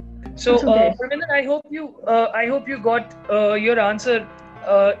 So, okay. Parminder, I hope you got your answer.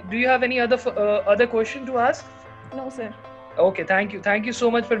 Do you have any other question to ask? No, sir. Okay, thank you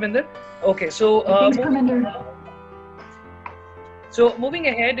so much, Parminder. Okay, so thanks, Parminder. So moving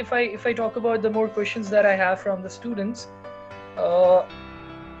ahead, if I talk about the more questions that I have from the students,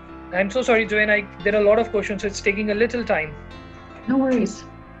 I'm so sorry, Joanne, there are a lot of questions, so it's taking a little time. No worries.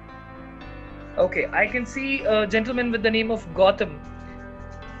 Okay, I can see a gentleman with the name of Gautam.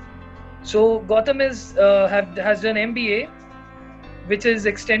 So Gautam has done MBA, which is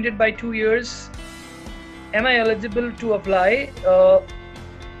extended by 2 years. Am I eligible to apply?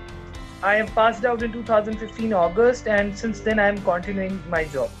 I am passed out in 2015 August, and since then I am continuing my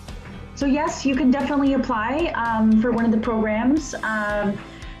job. So yes, you can definitely apply for one of the programs.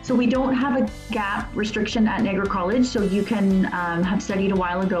 So we don't have a gap restriction at Niagara College, so you can have studied a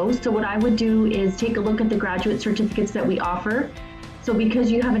while ago. So what I would do is take a look at the graduate certificates that we offer. So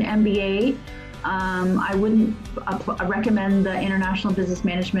because you have an MBA, I wouldn't recommend the International Business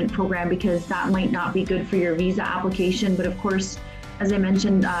Management program because that might not be good for your visa application. But of course, as I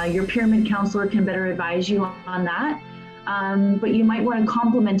mentioned, your pyramid counselor can better advise you on that. But you might want to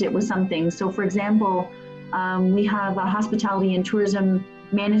complement it with something. So for example, we have a hospitality and tourism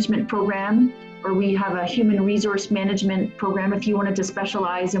management program, or we have a human resource management program. If you wanted to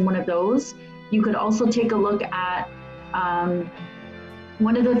specialize in one of those, you could also take a look at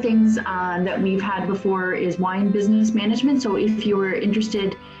one of the things that we've had before is wine business management. So if you were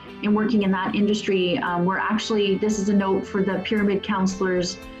interested in working in that industry, we're actually, this is a note for the pyramid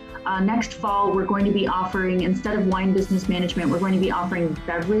counselors, next fall, we're going to be offering, instead of wine business management, we're going to be offering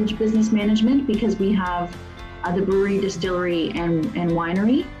beverage business management because we have the brewery, distillery, and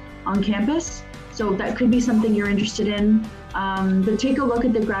winery on campus. So that could be something you're interested in. But take a look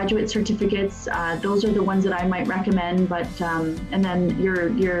at the graduate certificates. Those are the ones that I might recommend. But and then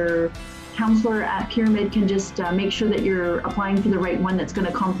your counselor at Pyramid can just make sure that you're applying for the right one that's going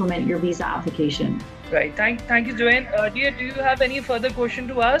to complement your visa application. Right. Thank you, Joanne. Dear, do you have any further question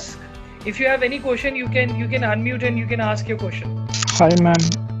to ask? If you have any question, you can unmute and you can ask your question. Hi, ma'am.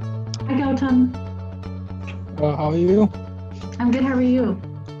 Hi, Gautam. How are you? I'm good. How are you?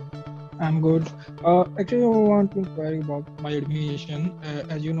 I'm good. Actually, I want to inquire about my admission.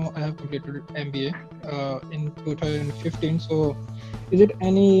 As you know, I have completed MBA in 2015. So, is it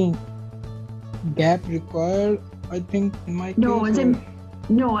any gap required? I think in my case.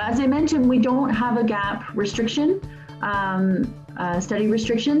 No, as I mentioned, we don't have a gap restriction, study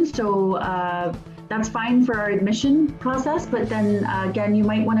restriction. So that's fine for our admission process. But then again, you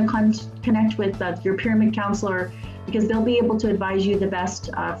might want to connect with your Pyramid counselor because they'll be able to advise you the best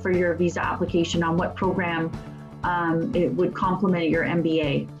for your visa application on what program it would complement your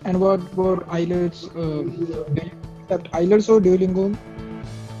MBA. And what about IELTS? Do you accept IELTS or Duolingo?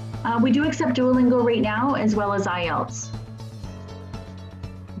 We do accept Duolingo right now as well as IELTS.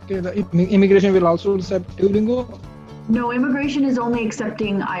 Okay, the immigration will also accept Duolingo? No, immigration is only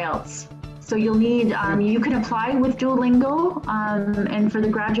accepting IELTS. So you'll need, you can apply with Duolingo, and for the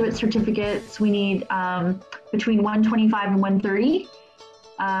graduate certificates, we need between 125 and 130.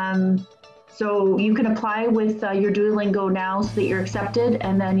 So you can apply with your Duolingo now so that you're accepted,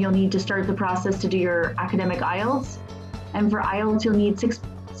 and then you'll need to start the process to do your academic IELTS. And for IELTS, you'll need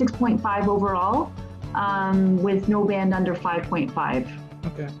 6.5 overall, with no band under 5.5.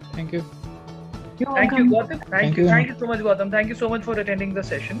 Okay, thank you. You're Thank welcome. you, Gautam. Thank you so much, Gautam. Thank you so much for attending the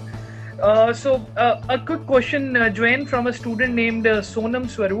session. So a quick question, Joanne, from a student named Sonam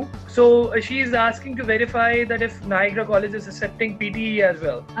Swaroop. So she is asking to verify that if Niagara College is accepting PTE as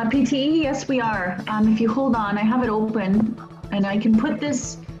well. PTE, yes, we are. If you hold on, I have it open, and I can put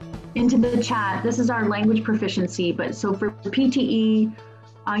this into the chat. This is our language proficiency, but so for PTE,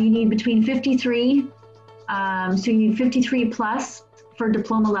 you need between 53, so you need 53 plus for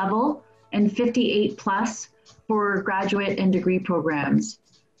diploma level and 58 plus for graduate and degree programs.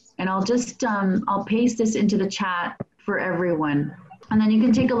 And I'll just, I'll paste this into the chat for everyone. And then you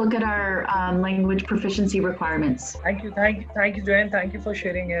can take a look at our language proficiency requirements. Thank you, Joanne. Thank you for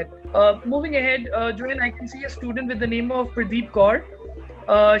sharing it. Moving ahead, Joanne, I can see a student with the name of Pradeep Kaur.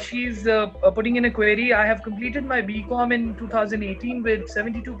 She's putting in a query. I have completed my BCom in 2018 with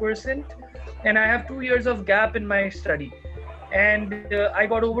 72%, and I have 2 years of gap in my study. And I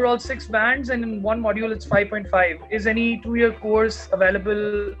got overall 6 bands, and in one module it's 5.5. Is any 2-year course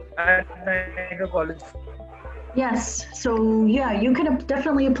available at Niagara College? Yes, so yeah, you can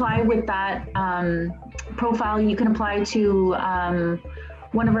definitely apply with that profile. You can apply to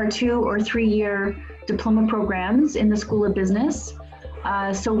one of our 2 or 3 year diploma programs in the School of Business.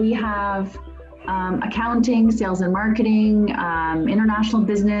 So we have accounting, sales and marketing, international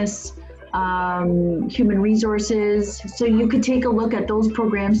business, human resources. So you could take a look at those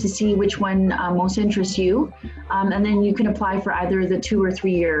programs to see which one most interests you, and then you can apply for either the 2 or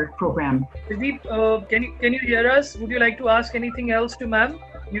 3 year program. Pradeep, can you hear us? Would you like to ask anything else to ma'am?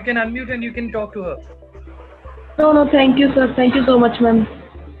 You can unmute and you can talk to her. No, thank you, sir. Thank you so much, ma'am.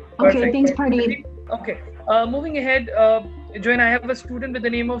 Okay, thanks, Pradeep. Okay, moving ahead, Joanne, I have a student with the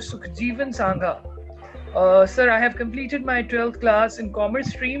name of Sukhjeevan Sangha. Sir, I have completed my 12th class in commerce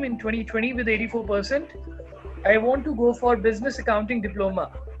stream in 2020 with 84%. I want to go for business accounting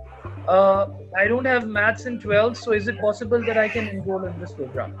diploma. I don't have maths in 12th, so is it possible that I can enroll in this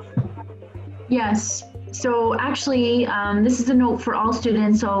program? Yes. So actually, this is a note for all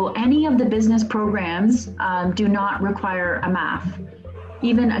students. So any of the business programs do not require a math,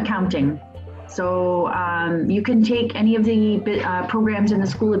 even accounting. So you can take any of the programs in the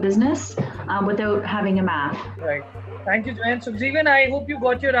School of Business without having a math. Right. Thank you, Joanne. Sukhjeevan, I hope you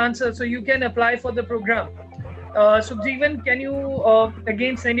got your answer, so you can apply for the program. Sukhjeevan, can you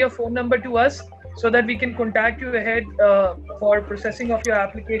again send your phone number to us so that we can contact you ahead for processing of your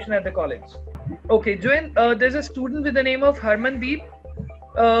application at the college? Okay, Joanne, there's a student with the name of Harmandeep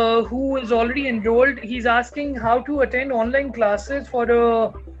who is already enrolled. He's asking how to attend online classes for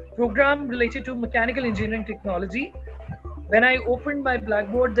a program related to mechanical engineering technology. When I opened my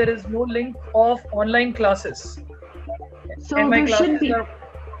Blackboard, there is no link of online classes. So there should be.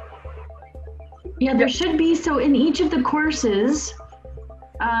 There should be. So in each of the courses,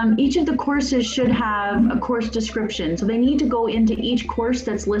 each of the courses should have a course description. So they need to go into each course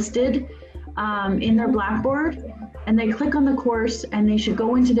that's listed in their Blackboard, and they click on the course and they should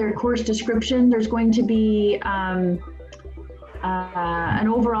go into their course description. There's going to be an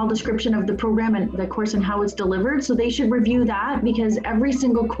overall description of the program and the course and how it's delivered. So they should review that because every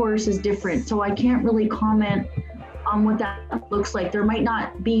single course is different. So I can't really comment on what that looks like. There might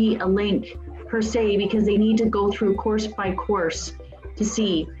not be a link per se because they need to go through course by course to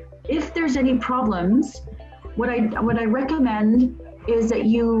see. If there's any problems, what I recommend is that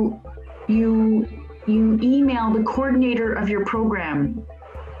you email the coordinator of your program.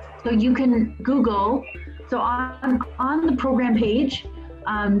 So you can Google. So on the program page,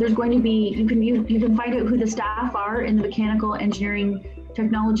 there's going to be, you can find out who the staff are in the mechanical engineering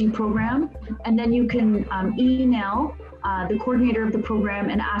technology program, and then you can email the coordinator of the program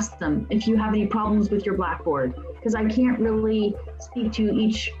and ask them if you have any problems with your Blackboard, because I can't really speak to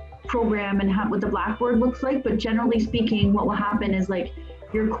each program and what the Blackboard looks like, but generally speaking, what will happen is like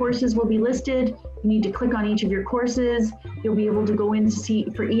your courses will be listed. You need to click on each of your courses. You'll be able to go in to see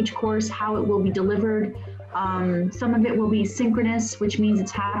for each course how it will be delivered. Some of it will be synchronous, which means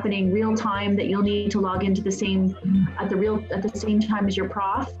it's happening real time, that you'll need to log into the same at the same time as your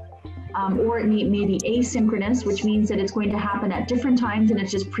prof. Or it may be asynchronous, which means that it's going to happen at different times and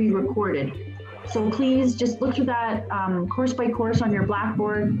it's just pre-recorded. So please just look through that course by course on your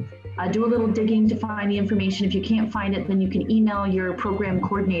Blackboard. Do a little digging to find the information. If you can't find it, then you can email your program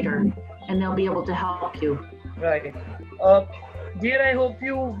coordinator and they'll be able to help you. Right. Dear, I hope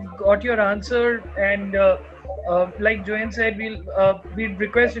you got your answer, and like Jonne said, we'd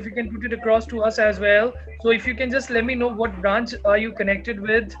request if you can put it across to us as well. So if you can just let me know what branch are you connected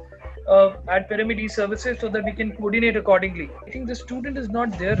with at Pyramid eServices so that we can coordinate accordingly. I think the student is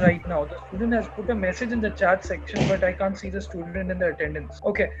not there right now. The student has put a message in the chat section, but I can't see the student in the attendance.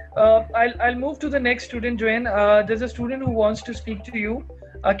 Okay, I'll move to the next student, Jonne. There's a student who wants to speak to you.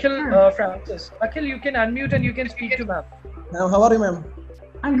 Akhil Francis. Akhil, you can unmute and you can speak to ma'am. Ma'am, how are you, ma'am?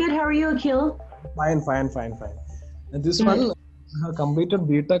 I'm good. How are you, Akhil? Fine. And this one, I have completed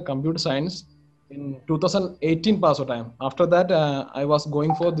BTech Computer Science in 2018 pass out time. After that, I was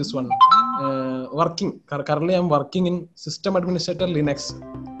going for this one, working. Currently, I'm working in System Administrator Linux.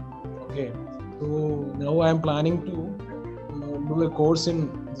 Okay, so now I am planning to do a course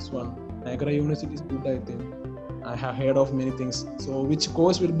in this one. Niagara University is good, I think. I have heard of many things. So, which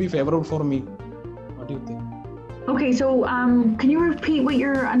course will be favorable for me? What do you think? Okay, so can you repeat what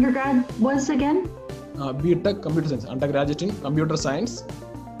your undergrad was again? BTech Computer Science, undergraduate in Computer Science.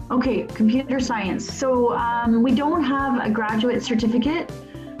 Okay, Computer Science. So we don't have a graduate certificate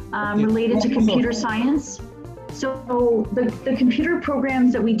related to computer science. So the computer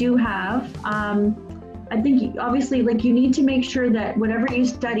programs that we do have, I think obviously like you need to make sure that whatever you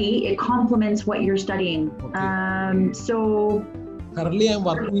study, it complements what you're studying. Okay. So currently I'm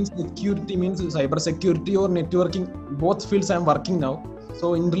working in security, means cyber security or networking, both fields I'm working now.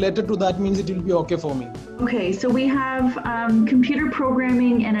 So in related to that means it will be okay for me. Okay, so we have computer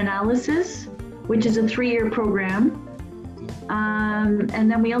programming and analysis, which is a 3-year program.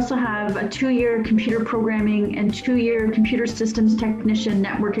 And then we also have a 2-year computer programming and 2-year computer systems technician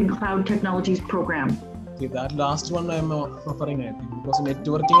network and cloud technologies program. Okay, that last one I'm preferring, I think, because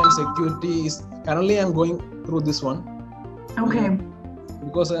networking and security is currently I'm going through this one. Okay.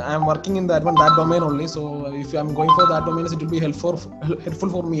 Because I'm working in that domain only. So if I'm going for that domain, it will be helpful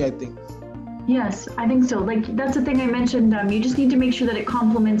for me, I think. Yes, I think so. Like that's the thing I mentioned. You just need to make sure that it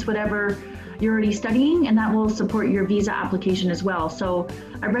complements whatever you're already studying, and that will support your visa application as well. So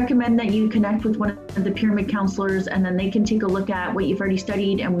I recommend that you connect with one of the pyramid counselors, and then they can take a look at what you've already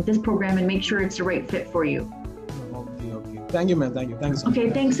studied and with this program and make sure it's the right fit for you. Okay. Thank you, man. Thank you. Thanks. Okay,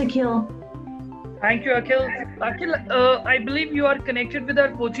 thanks, Akhil. Thank you, Akhil. Akhil, I believe you are connected with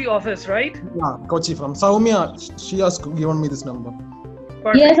our Kochi office, right? Yeah, Kochi from Saumya. She has given me this number.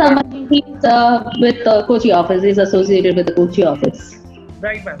 Perfect. Yes, he's with the Kochi office. He's associated with the Kochi office.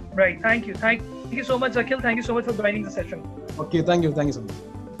 Right, ma'am. Right. Thank you. Thank you so much, Akhil. Thank you so much for joining the session. Okay, thank you. Thank you so much.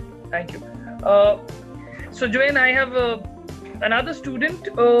 Thank you. So, Jonne, I have another student.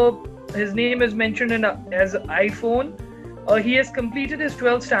 His name is mentioned as iPhone. He has completed his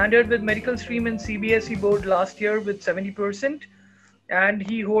 12th standard with medical stream in CBSE board last year with 70%, and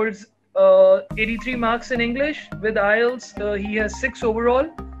he holds 83 marks in English. With IELTS, he has 6 overall,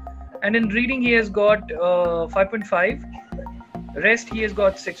 and in reading he has got 5.5. Rest he has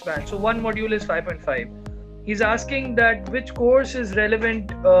got 6 bands. So one module is 5.5. He's asking that which course is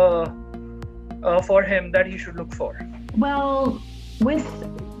relevant for him that he should look for. Well,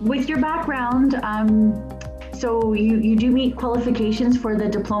 with your background, so you do meet qualifications for the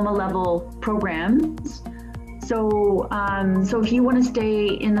diploma level programs. So, so if you want to stay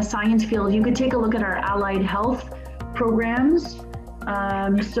in the science field, you could take a look at our allied health programs.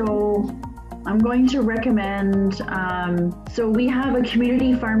 So I'm going to recommend, so we have a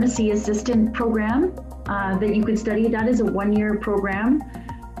community pharmacy assistant program that you could study. That is a 1-year program.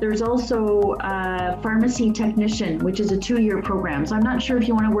 There's also a pharmacy technician, which is a 2-year program. So I'm not sure if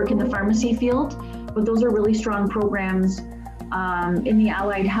you want to work in the pharmacy field, but those are really strong programs in the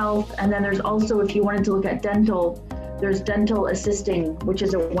allied health. And then there's also, if you wanted to look at dental, there's dental assisting, which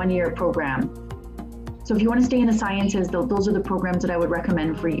is a 1-year program. So if you want to stay in the sciences, those are the programs that I would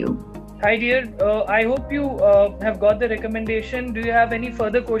recommend for you. Hi dear, I hope you have got the recommendation. Do you have any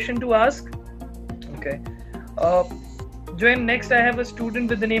further question to ask? Okay. Jonne, next I have a student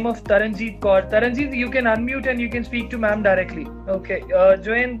with the name of Taranjeet Kaur. Taranjeet, you can unmute and you can speak to ma'am directly. Okay.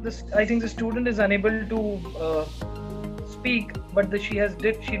 Jonne, I think the student is unable to speak, but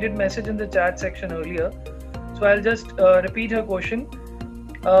she did message in the chat section earlier. So I'll just repeat her question.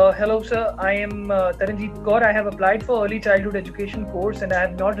 Hello sir, I am Taranjeet Kaur. I have applied for early childhood education course and I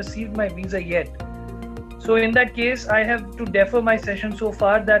have not received my visa yet. So in that case, I have to defer my session so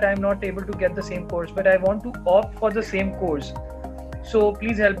far that I am not able to get the same course, but I want to opt for the same course. So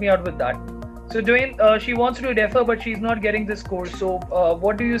please help me out with that. So Jonne, she wants to defer, but she's not getting this course. So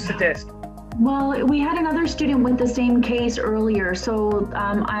what do you suggest? Well, we had another student with the same case earlier. So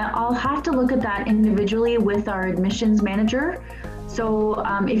I'll have to look at that individually with our admissions manager. So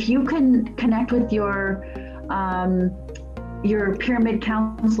if you can connect with your pyramid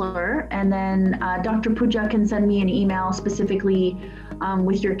counselor, and then Dr. Pooja can send me an email specifically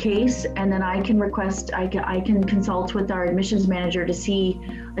with your case, and then I can request, I can consult with our admissions manager to see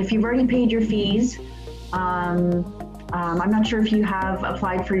if you've already paid your fees. I'm not sure if you have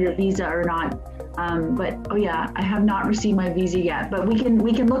applied for your visa or not, but oh yeah, I have not received my visa yet. But we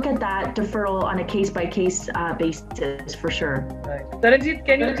can look at that deferral on a case-by-case basis for sure. Right. Taranjeet,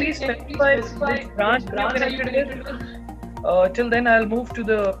 can you please specify which branch you connected with? Till then, I'll move to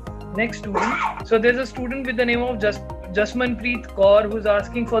the next student. So there's a student with the name of Jasmanpreet Kaur who's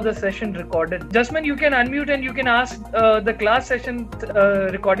asking for the session recorded. Jasman, you can unmute and you can ask the class session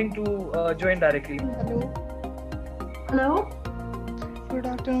recording to Jonne directly. Hello. Hello. Good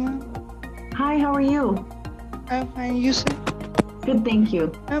afternoon. Hi, how are you? I'm fine. You sir? Good, thank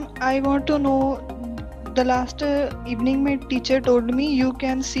you. I want to know, the last evening my teacher told me you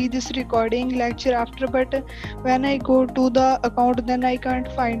can see this recording lecture after, but when I go to the account, then I can't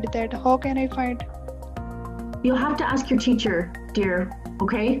find that. How can I find? You'll have to ask your teacher, dear.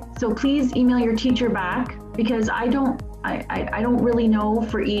 Okay, so please email your teacher back, because I don't really know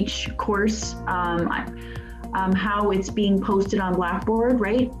for each course how it's being posted on Blackboard,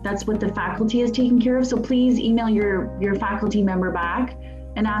 right? That's what the faculty is taking care of. So please email your faculty member back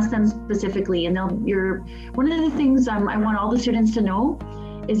and ask them specifically. And one of the things I want all the students to know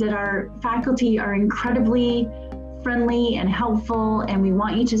is that our faculty are incredibly friendly and helpful, and we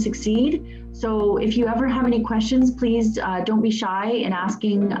want you to succeed. So if you ever have any questions, please don't be shy in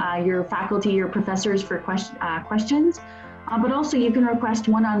asking your faculty, your professors for questions. But also you can request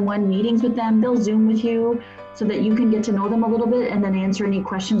one-on-one meetings with them. They'll Zoom with you so that you can get to know them a little bit and then answer any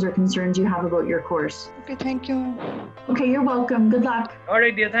questions or concerns you have about your course. Okay, thank you. Okay, you're welcome. Good luck. All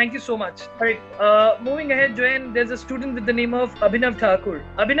right, dear. Thank you so much. All right, moving ahead, Jonne, there's a student with the name of Abhinav Thakur.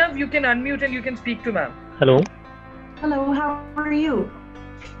 Abhinav, you can unmute and you can speak to ma'am. Hello. Hello, how are you?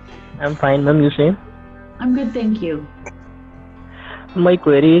 I'm fine, ma'am. You say? I'm good, thank you. My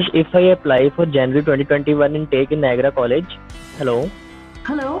query is, if I apply for January 2021 intake in Niagara College. Hello.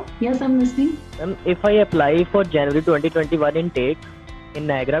 Hello. Yes, I'm listening. If I apply for January 2021 intake in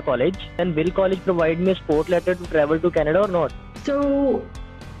Niagara College, then will college provide me a sport letter to travel to Canada or not? So,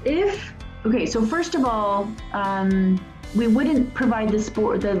 so first of all, we wouldn't provide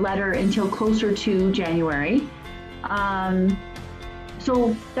the letter until closer to January.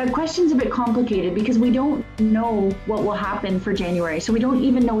 So that question's a bit complicated because we don't know what will happen for January. So we don't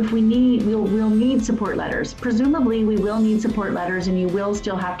even know if we'll need support letters. Presumably we will need support letters and you will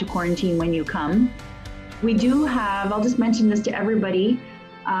still have to quarantine when you come. We do have, I'll just mention this to everybody.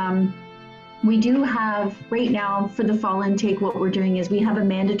 We do have right now for the fall intake, what we're doing is we have a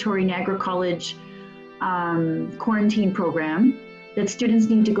mandatory Niagara College quarantine program that students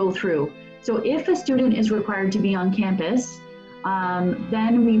need to go through. So if a student is required to be on campus,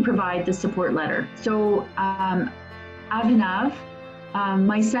 then we provide the support letter. So Abhinav,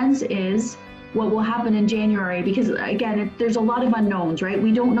 my sense is what will happen in January, because again, there's a lot of unknowns, right?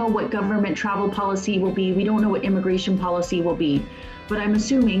 We don't know what government travel policy will be. We don't know what immigration policy will be. But I'm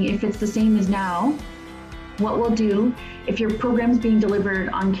assuming if it's the same as now, what we'll do if your program's being delivered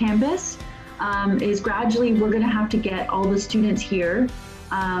on campus is gradually we're going to have to get all the students here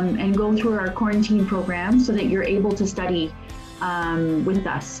and go through our quarantine program so that you're able to study with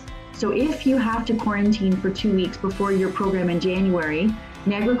us. So if you have to quarantine for 2 weeks before your program in January,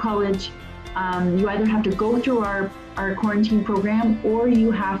 Niagara College, you either have to go through our quarantine program or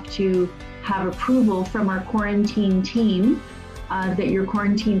you have to have approval from our quarantine team that your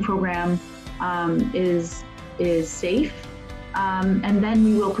quarantine program is safe. And then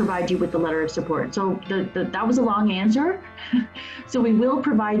we will provide you with the letter of support. So that was a long answer. So we will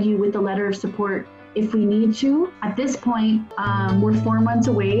provide you with the letter of support if we need to. At this point, we're 4 months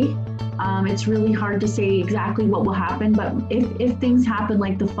away. It's really hard to say exactly what will happen, but if things happen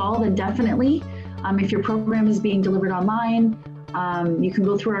like the fall, then definitely, if your program is being delivered online, you can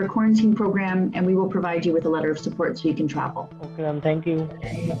go through our quarantine program and we will provide you with a letter of support so you can travel. Okay, ma'am. Thank you.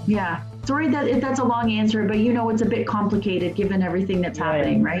 Yeah. Sorry if that's a long answer, but you know it's a bit complicated given everything that's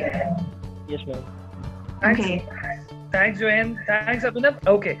happening, right? Yes, ma'am. Okay. Thanks, Joanne. Thanks, Abhinav.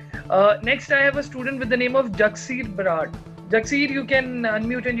 Okay. Next, I have a student with the name of Jaxir Barad. Jaxir, you can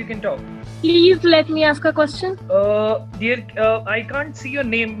unmute and you can talk. Please let me ask a question. Dear, I can't see your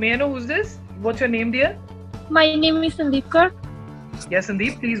name. May I know who's this? What's your name, dear? My name is Sandeep. Yes,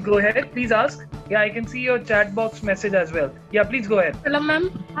 Sandeep, please go ahead. Please ask. Yeah, I can see your chat box message as well. Yeah, please go ahead. Hello, ma'am.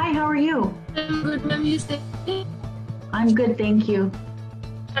 Hi, how are you? I'm good, ma'am. You say? I'm good, thank you.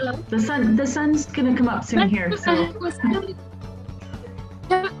 Hello. The sun's gonna come up soon here. So.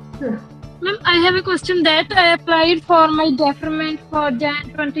 Ma'am, I have a question that I applied for my deferment for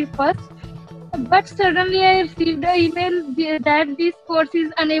Jan 21st, but suddenly I received an email that this course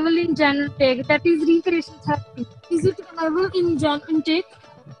is unable in Jan intake. That is recreation therapy. Is it unable in Jan intake?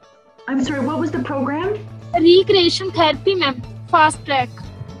 I'm sorry, what was the program? Recreation therapy, ma'am. Fast track.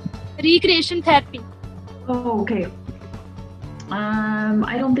 Recreation therapy. Oh, okay.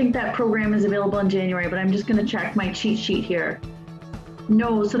 I don't think that program is available in January, but I'm just going to check my cheat sheet here.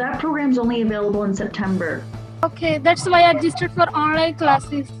 No, so that program's only available in September. Okay, that's why I registered for online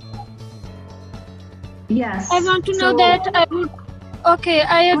classes. Yes. I want to know that I would. Okay,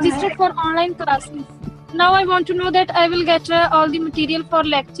 I registered for online classes. Now I want to know that I will get all the material for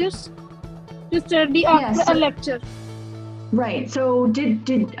lectures to study after a lecture. Right. So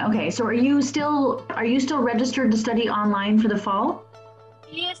okay. So are you still registered to study online for the fall?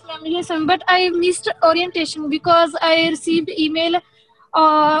 Yes, ma'am. Yes, ma'am. But I missed orientation because I received email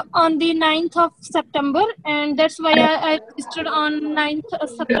on the 9th of September, and that's why I registered on 9th of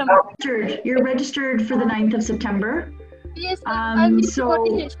September. You're registered for the 9th of September. Yes, ma'am. I missed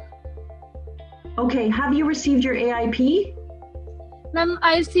orientation. Okay. Have you received your AIP? Ma'am,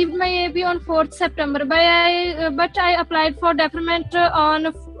 I received my AIP on 4th September, but I applied for deferment on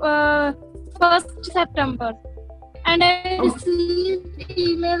 1st September. And I received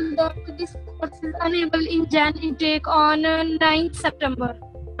email that this course is unable in Jan intake on 9th September.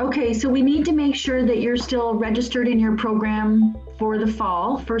 Okay, so we need to make sure that you're still registered in your program for the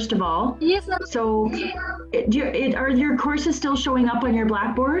fall, first of all. Yes, ma'am. So are your courses still showing up on your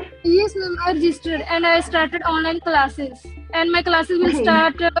Blackboard? Yes, ma'am. I registered and I started online classes. And my classes will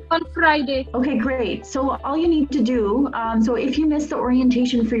start on Friday. Okay, great. So all you need to do, so if you missed the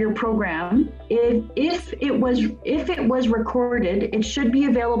orientation for your program, if it was recorded, it should be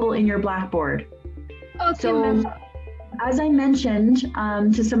available in your Blackboard. Okay, so, ma'am. As I mentioned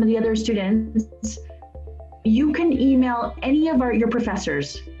to some of the other students, you can email any of your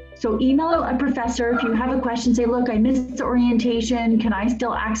professors. So email a professor if you have a question, say, look, I missed the orientation, can I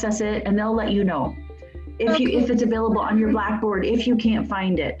still access it? And they'll let you know if it's available on your Blackboard, if you can't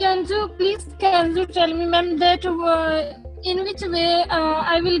find it. Can you tell me, ma'am, that in which way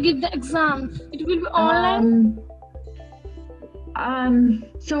I will give the exam? It will be online?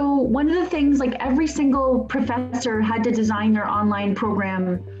 So one of the things, like every single professor had to design their online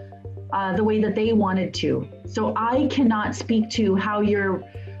program the way that they wanted to. So I cannot speak to how your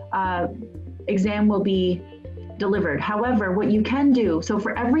exam will be delivered. However, what you can do, so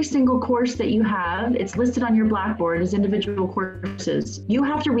for every single course that you have, it's listed on your Blackboard as individual courses. You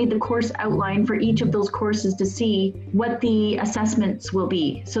have to read the course outline for each of those courses to see what the assessments will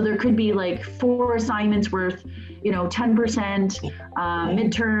be. So there could be like 4 assignments worth, 10%,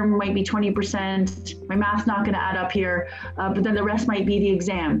 midterm might be 20%. My math's not going to add up here, but then the rest might be the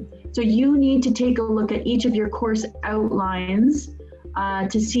exam. So you need to take a look at each of your course outlines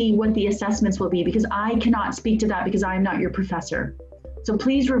to see what the assessments will be, because I cannot speak to that because I'm not your professor. So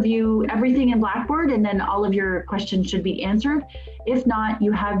please review everything in Blackboard and then all of your questions should be answered. If not,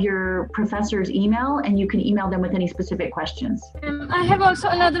 you have your professor's email and you can email them with any specific questions. I have also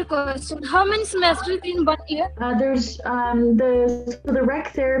another question. How many semesters in 1 year? There's the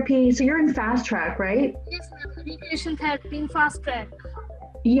rec therapy. So you're in fast track, right? Yes, ma'am. Radiation therapy in fast track.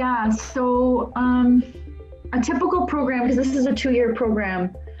 Yeah. So a typical program, because this is a 2-year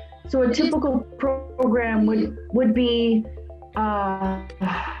program. So a typical program would be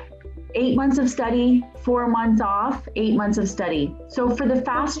 8 months of study, 4 months off, 8 months of study. So for the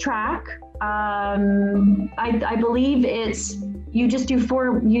fast track, I believe it's you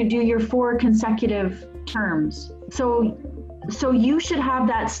do your 4 consecutive terms. So you should have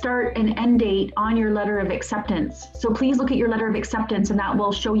that start and end date on your letter of acceptance. So please look at your letter of acceptance and that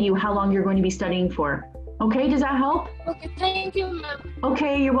will show you how long you're going to be studying for. Okay, does that help? Okay, thank you, ma'am.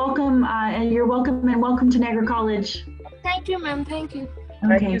 Okay, you're welcome, and welcome to Niagara College. Thank you, ma'am. Thank you.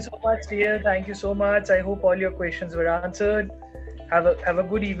 Thank you so much, dear. Thank you so much. I hope all your questions were answered. Have a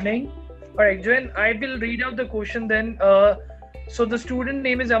good evening. All right, Jonne, I will read out the question then. So the student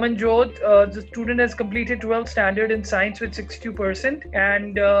name is Amanjot. The student has completed 12th standard in science with 62%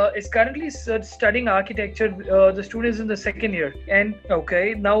 and is currently studying architecture. The student is in the 2nd year. And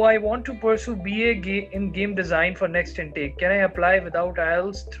okay, now I want to pursue BA in game design for next intake. Can I apply without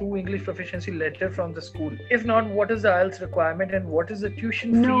IELTS through English proficiency letter from the school? If not, what is the IELTS requirement and what is the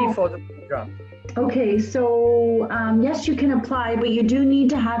tuition fee for the program? Okay, so yes, you can apply, but you do need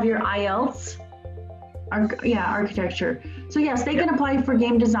to have your IELTS. Architecture. So yes, they can apply for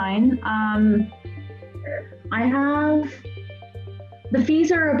game design. I have, the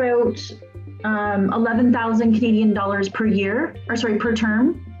fees are about 11,000 Canadian dollars per year, per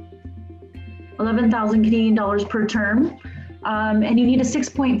term. 11,000 Canadian dollars per term. And you need a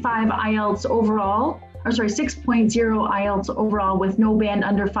 6.5 IELTS overall, 6.0 IELTS overall with no band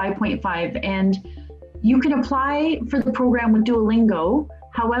under 5.5. And you can apply for the program with Duolingo.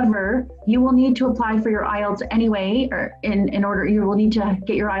 However, you will need to apply for your IELTS anyway, or you will need to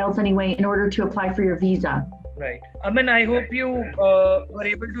get your IELTS anyway in order to apply for your visa. Right. Aman, I hope you were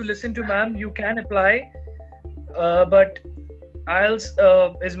able to listen to ma'am. You can apply, but IELTS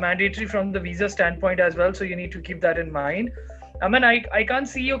is mandatory from the visa standpoint as well. So you need to keep that in mind. Aman, I can't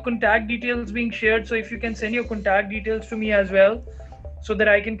see your contact details being shared. So if you can send your contact details to me as well, so that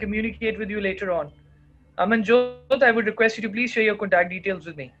I can communicate with you later on. Amanjot, I would request you to please share your contact details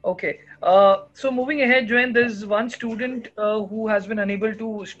with me. Okay. So moving ahead, Jonne, there's one student who has been unable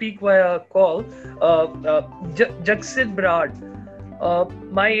to speak via call, Jaksid Brad.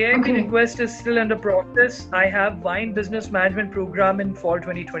 My AIP request is still under process. I have Wine Business Management Program in fall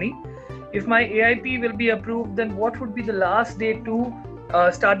 2020. If my AIP will be approved, then what would be the last date to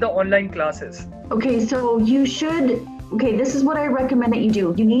start the online classes? Okay, so this is what I recommend that you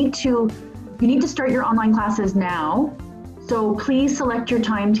do. You need to start your online classes now. So please select your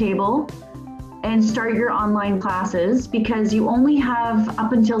timetable and start your online classes because you only have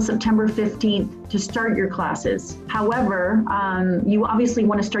up until September 15th to start your classes. However, you obviously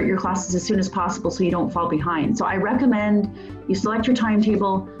want to start your classes as soon as possible so you don't fall behind. So I recommend you select your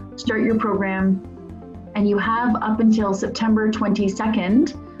timetable, start your program, and you have up until September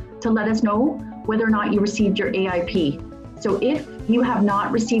 22nd to let us know whether or not you received your AIP. So if you have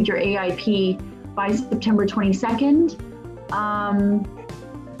not received your AIP by September 22nd,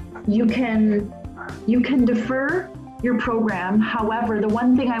 you can defer your program. However, the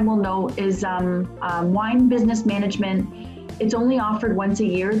one thing I will note is Wine Business Management, it's only offered once a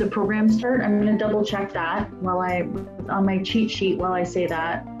year, the program start. I'm going to double check that on my cheat sheet while I say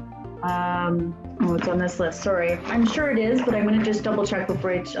that. Oh, it's on this list, sorry. I'm sure it is, but I'm going to just double check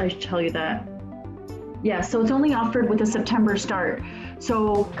before I tell you that. Yeah, so it's only offered with a September start.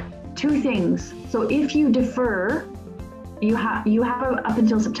 So 2 things. So if you defer, you have up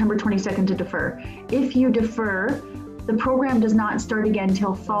until September 22nd to defer. If you defer, the program does not start again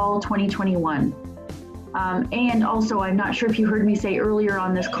until fall 2021. And also, I'm not sure if you heard me say earlier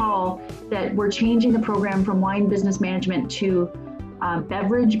on this call that we're changing the program from Wine Business Management to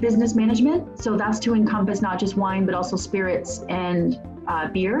Beverage Business Management. So that's to encompass not just wine, but also spirits and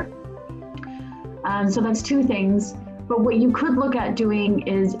beer. So that's 2 things. But what you could look at doing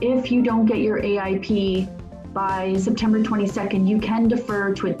is if you don't get your AIP by September 22nd, you can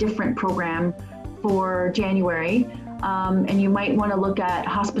defer to a different program for January. And you might want to look at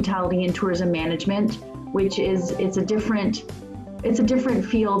hospitality and tourism management, which it's a different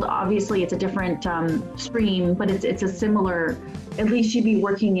field. Obviously, it's a different stream, but it's a similar. At least you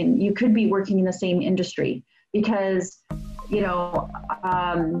could be working in the same industry because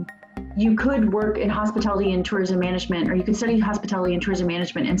you could work in hospitality and tourism management, or you could study hospitality and tourism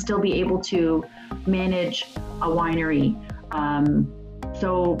management and still be able to manage a winery.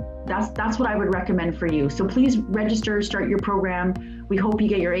 So that's what I would recommend for you. So please register, start your program. We hope you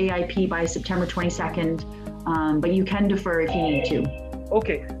get your AIP by September 22nd, but you can defer if you need to.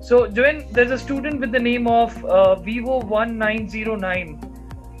 Okay, so Jonne, there's a student with the name of Vivo1909.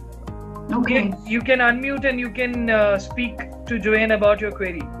 Okay. You can unmute and you can speak to Jonne about your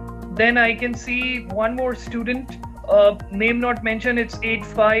query. Then I can see one more student, name not mentioned, it's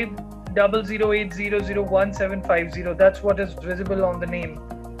 850080011750. That's what is visible on the name.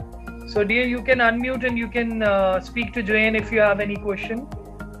 So dear, you can unmute and you can speak to Jonne if you have any question.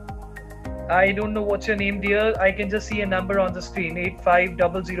 I don't know what's your name, dear. I can just see a number on the screen,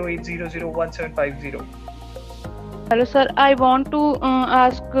 850080011750. Hello, sir. I want to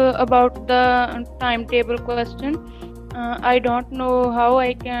ask about the timetable question. I don't know how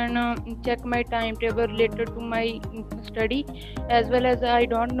I can check my timetable related to my study, as well as I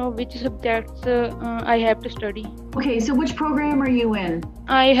don't know which subjects I have to study. Okay, so which program are you in?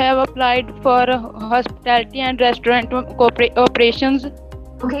 I have applied for hospitality and restaurant operations.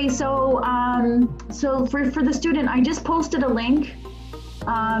 Okay, so so for the student, I just posted a link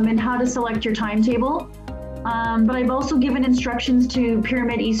in how to select your timetable. But I've also given instructions to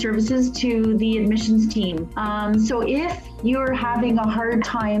Pyramid eServices to the admissions team. So if you're having a hard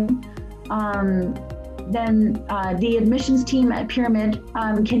time, then the admissions team at Pyramid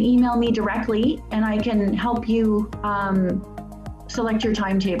can email me directly, and I can help you select your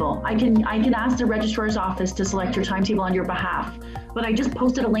timetable. I can ask the registrar's office to select your timetable on your behalf. But I just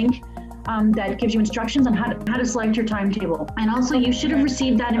posted a link that gives you instructions on how to select your timetable. And also, you should have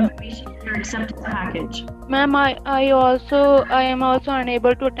received that information in your acceptance package. Ma'am, I am also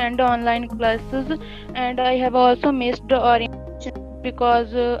unable to attend online classes, and I have also missed the orientation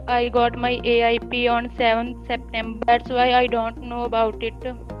because I got my AIP on 7th September. That's why I don't know about it.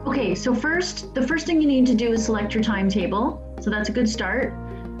 Okay, so the first thing you need to do is select your timetable. So that's a good start.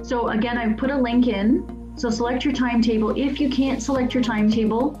 So again, I've put a link in. So select your timetable. If you can't select your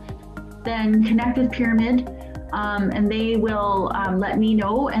timetable, then connect with Pyramid, and they will let me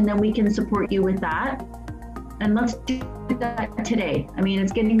know, and then we can support you with that. And let's do that today. I mean,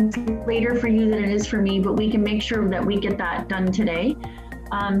 it's getting later for you than it is for me, but we can make sure that we get that done today.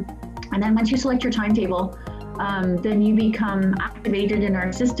 And then once you select your timetable, then you become activated in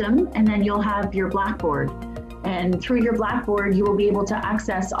our system, and then you'll have your Blackboard. And through your Blackboard, you will be able to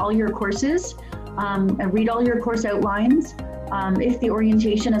access all your courses and read all your course outlines. If the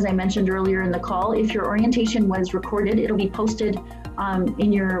orientation, as I mentioned earlier in the call, if your orientation was recorded, it'll be posted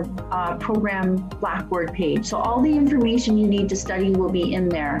in your program Blackboard page. So all the information you need to study will be in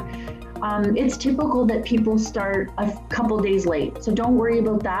there. It's typical that people start a couple days late, so don't worry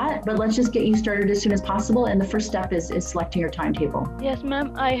about that, but let's just get you started as soon as possible, and the first step is selecting your timetable. Yes,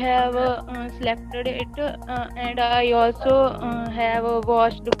 ma'am, I have selected it, and I also have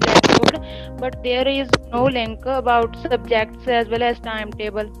watched the Blackboard, but there is no link about subjects as well as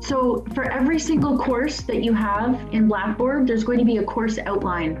timetable. So for every single course that you have in Blackboard, there's going to be a course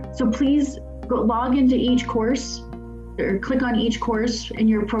outline. So please log into each course, or click on each course in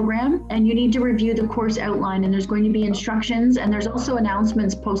your program, and you need to review the course outline, and there's going to be instructions, and there's also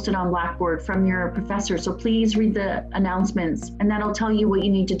announcements posted on Blackboard from your professor. So please read the announcements, and that'll tell you what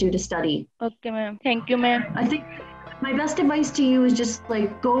you need to do to study. Okay, ma'am. Thank you, ma'am. I think my best advice to you is just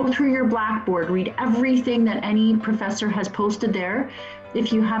go through your Blackboard, read everything that any professor has posted there.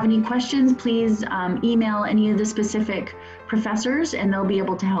 If you have any questions, please email any of the specific professors, and they'll be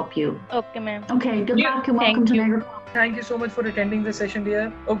able to help you. Okay, ma'am. Okay, good luck and welcome to Niagara. Thank you so much for attending the session,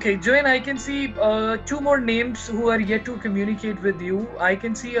 dear. Okay, Jonne, I can see two more names who are yet to communicate with you. I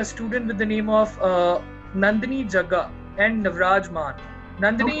can see a student with the name of Nandini Jagga and Navraj Man.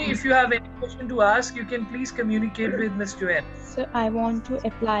 Nandini, if you have any question to ask, you can please communicate with Ms. Jonne. So I want to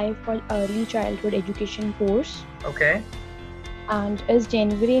apply for early childhood education course. Okay. And is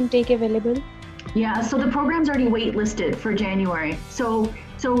January intake available? Yeah, so the program's already waitlisted for January. So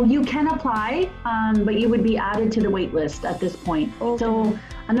you can apply, but you would be added to the wait list at this point. Okay. So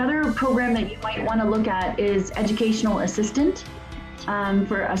another program that you might want to look at is Educational Assistant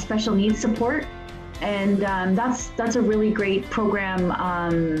for a special needs support. And that's a really great program.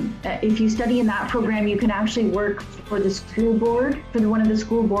 If you study in that program, you can actually work for the school board, for one of the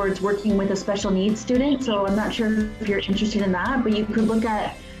school boards working with a special needs student. So I'm not sure if you're interested in that, but you could look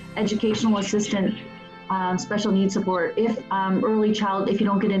at Educational Assistant special needs support if if you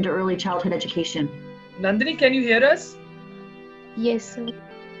don't get into early childhood education. Nandini, can you hear us? Yes, sir.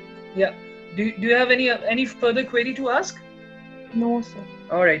 Yeah. Do you have any further query to ask? No, sir.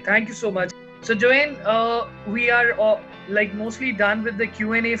 All right, thank you so much. So Joanne, we are like mostly done with the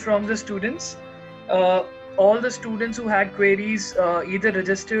Q&A from the students. All the students who had queries, either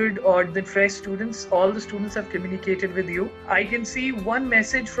registered or the fresh students, all the students have communicated with you. I can see one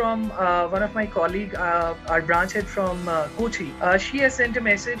message from one of my colleague, our branch head from Kochi. She has sent a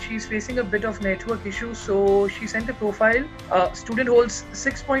message. She's facing a bit of network issue, so she sent a profile. Student holds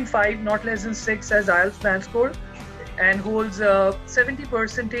 6.5, not less than 6 as IELTS band score, and holds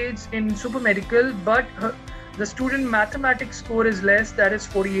 70% in super medical, but the student mathematics score is less, that is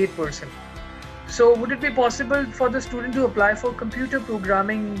 48%. So would it be possible for the student to apply for computer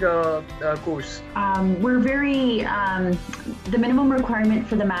programming course? We're very, the minimum requirement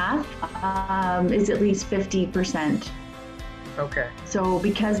for the math is at least 50%. Okay. So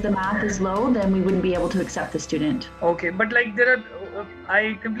because the math is low, then we wouldn't be able to accept the student. Okay, but like there are,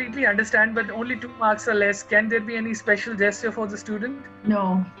 I completely understand, but only 2 marks are less. Can there be any special gesture for the student?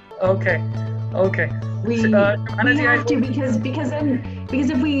 No. Okay. Okay. We have to because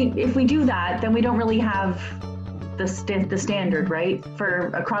if we do that, then we don't really have the standard, right? For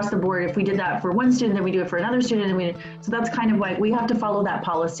across the board, if we did that for one student, then we do it for another student, and so that's kind of why we have to follow that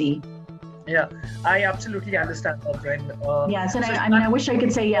policy. Yeah, I absolutely understand that, Joanne. Yes, and I mean, I wish I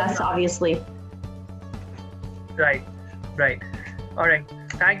could say yes, obviously. Right. All right.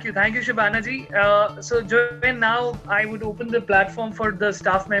 Thank you, Shabana ji. So Joanne, now I would open the platform for the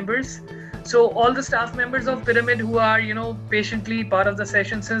staff members. So all the staff members of Pyramid who are, patiently part of the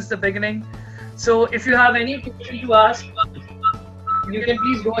session since the beginning. So if you have any question to ask, you can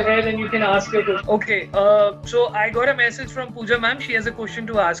please go ahead and you can ask your question. Okay. So I got a message from Pooja ma'am. She has a question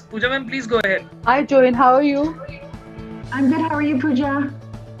to ask. Pooja ma'am, please go ahead. Hi, Joanne. How are you? I'm good. How are you, Pooja?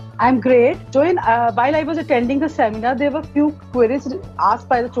 I'm great. Joanne, while I was attending the seminar, there were few queries asked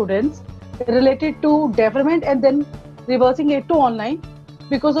by the students related to deferment and then reversing it to online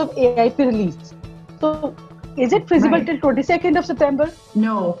because of AIP release. So is it feasible till 22nd of September?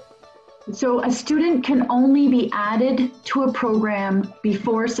 No. So a student can only be added to a program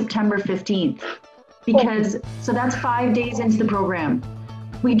before September 15th because, so that's 5 days into the program.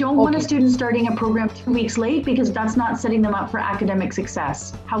 We don't want a student starting a program 2 weeks late because that's not setting them up for academic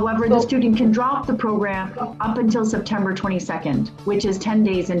success. However, the student can drop the program up until September 22nd, which is 10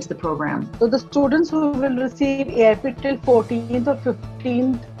 days into the program. So the students who will receive AIP till 14th or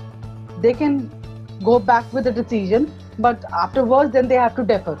 15th, they can go back with the decision, but afterwards then they have to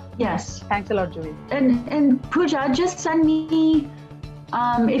defer. Yes. Thanks a lot, Julie. And Pooja, just send me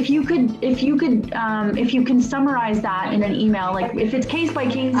if you can summarize that in an email, like if it's case by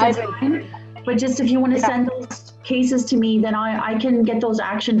case, it's fine. But just if you want to send those cases to me, then I can get those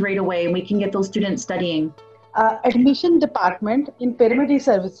actioned right away and we can get those students studying. Admission department in Pyramid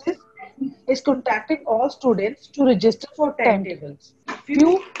eServices is contacting all students to register for timetables.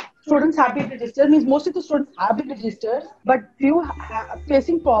 Few students have been registered, means most of the students have been registered, but few are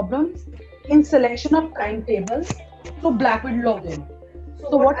facing problems in selection of timetables to Blackboard login.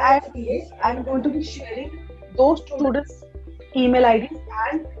 So what I am doing is I am going to be sharing those students' email IDs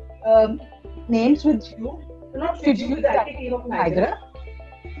and names with you, not with you, the IT team of Niagara,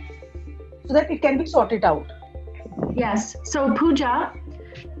 so that it can be sorted out. Yes. So Pooja,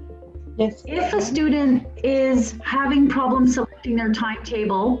 yes. If a student is having problems selecting their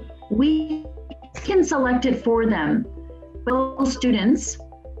timetable, we can select it for them. Those students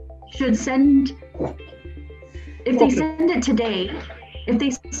should send, if they send it today, if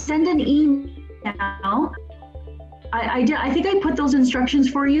they send an email, I think I put those instructions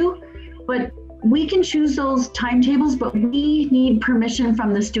for you, but we can choose those timetables, but we need permission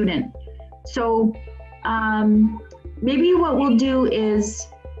from the student. So maybe what we'll do is,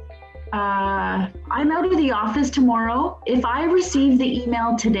 I'm out of the office tomorrow. If I receive the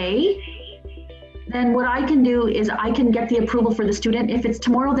email today, then what I can do is I can get the approval for the student. If it's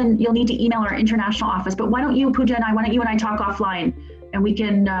tomorrow, then you'll need to email our international office. But why don't you, Pooja, and why don't you and I talk offline? And we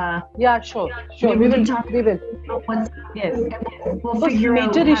can yeah, sure. We will talk. We will. Yes. We'll figure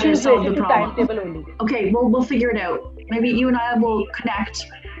out how to solve the problem. Okay, we'll figure it out. Maybe you and I will connect.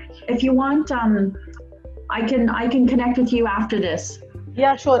 If you want, I can connect with you after this.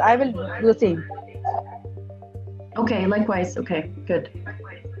 Yeah, sure. I will do the same. Okay, likewise. Okay, good.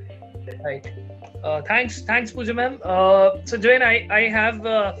 Right. Thanks, Pooja ma'am. So Joanne, I have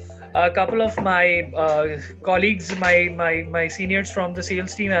a couple of my colleagues, my seniors from the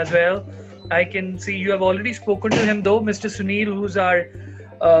sales team as well. I can see you have already spoken to him though, Mr. Sunil, who's our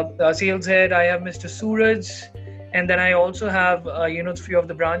sales head. I have Mr. Suraj, and then I also have a few of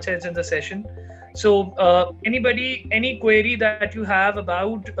the branch heads in the session. So anybody, any query that you have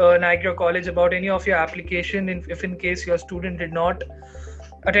about Niagara College, about any of your application, if in case your student did not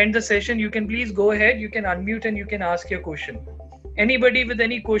attend the session, you can please go ahead, you can unmute and you can ask your question. Anybody with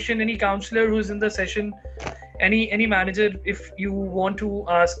any question, any counselor who's in the session, any manager, if you want to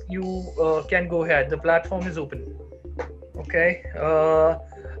ask, you can go ahead. The platform is open. Okay.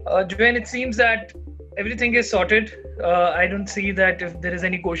 Jonne, it seems that everything is sorted. I don't see that if there is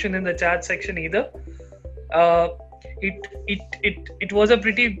any question in the chat section either. It was a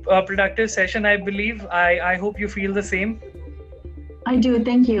pretty productive session, I believe. I hope you feel the same. I do.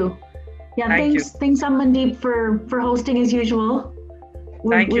 Thank you. Yeah, Thanks, Amandeep, for hosting as usual.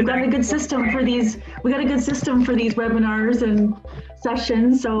 We've got a good system for these. We got a good system for these webinars and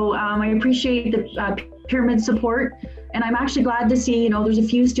sessions. So I appreciate the pyramid support, and I'm actually glad to see there's a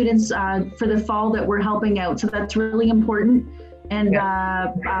few students for the fall that we're helping out. So that's really important. And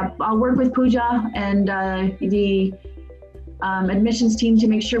I'll work with Pooja and the admissions team to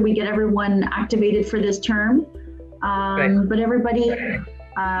make sure we get everyone activated for this term. But everybody,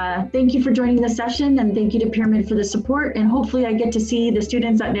 thank you for joining the session, and thank you to Pyramid for the support, and hopefully I get to see the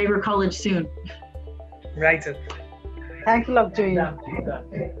students at Niagara College soon. Right, sir. Thanks a lot, Jonne.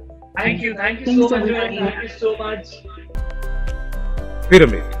 Thank you so much, Jonne. Thank you so much.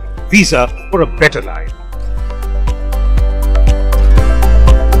 Pyramid, Visa for a better life.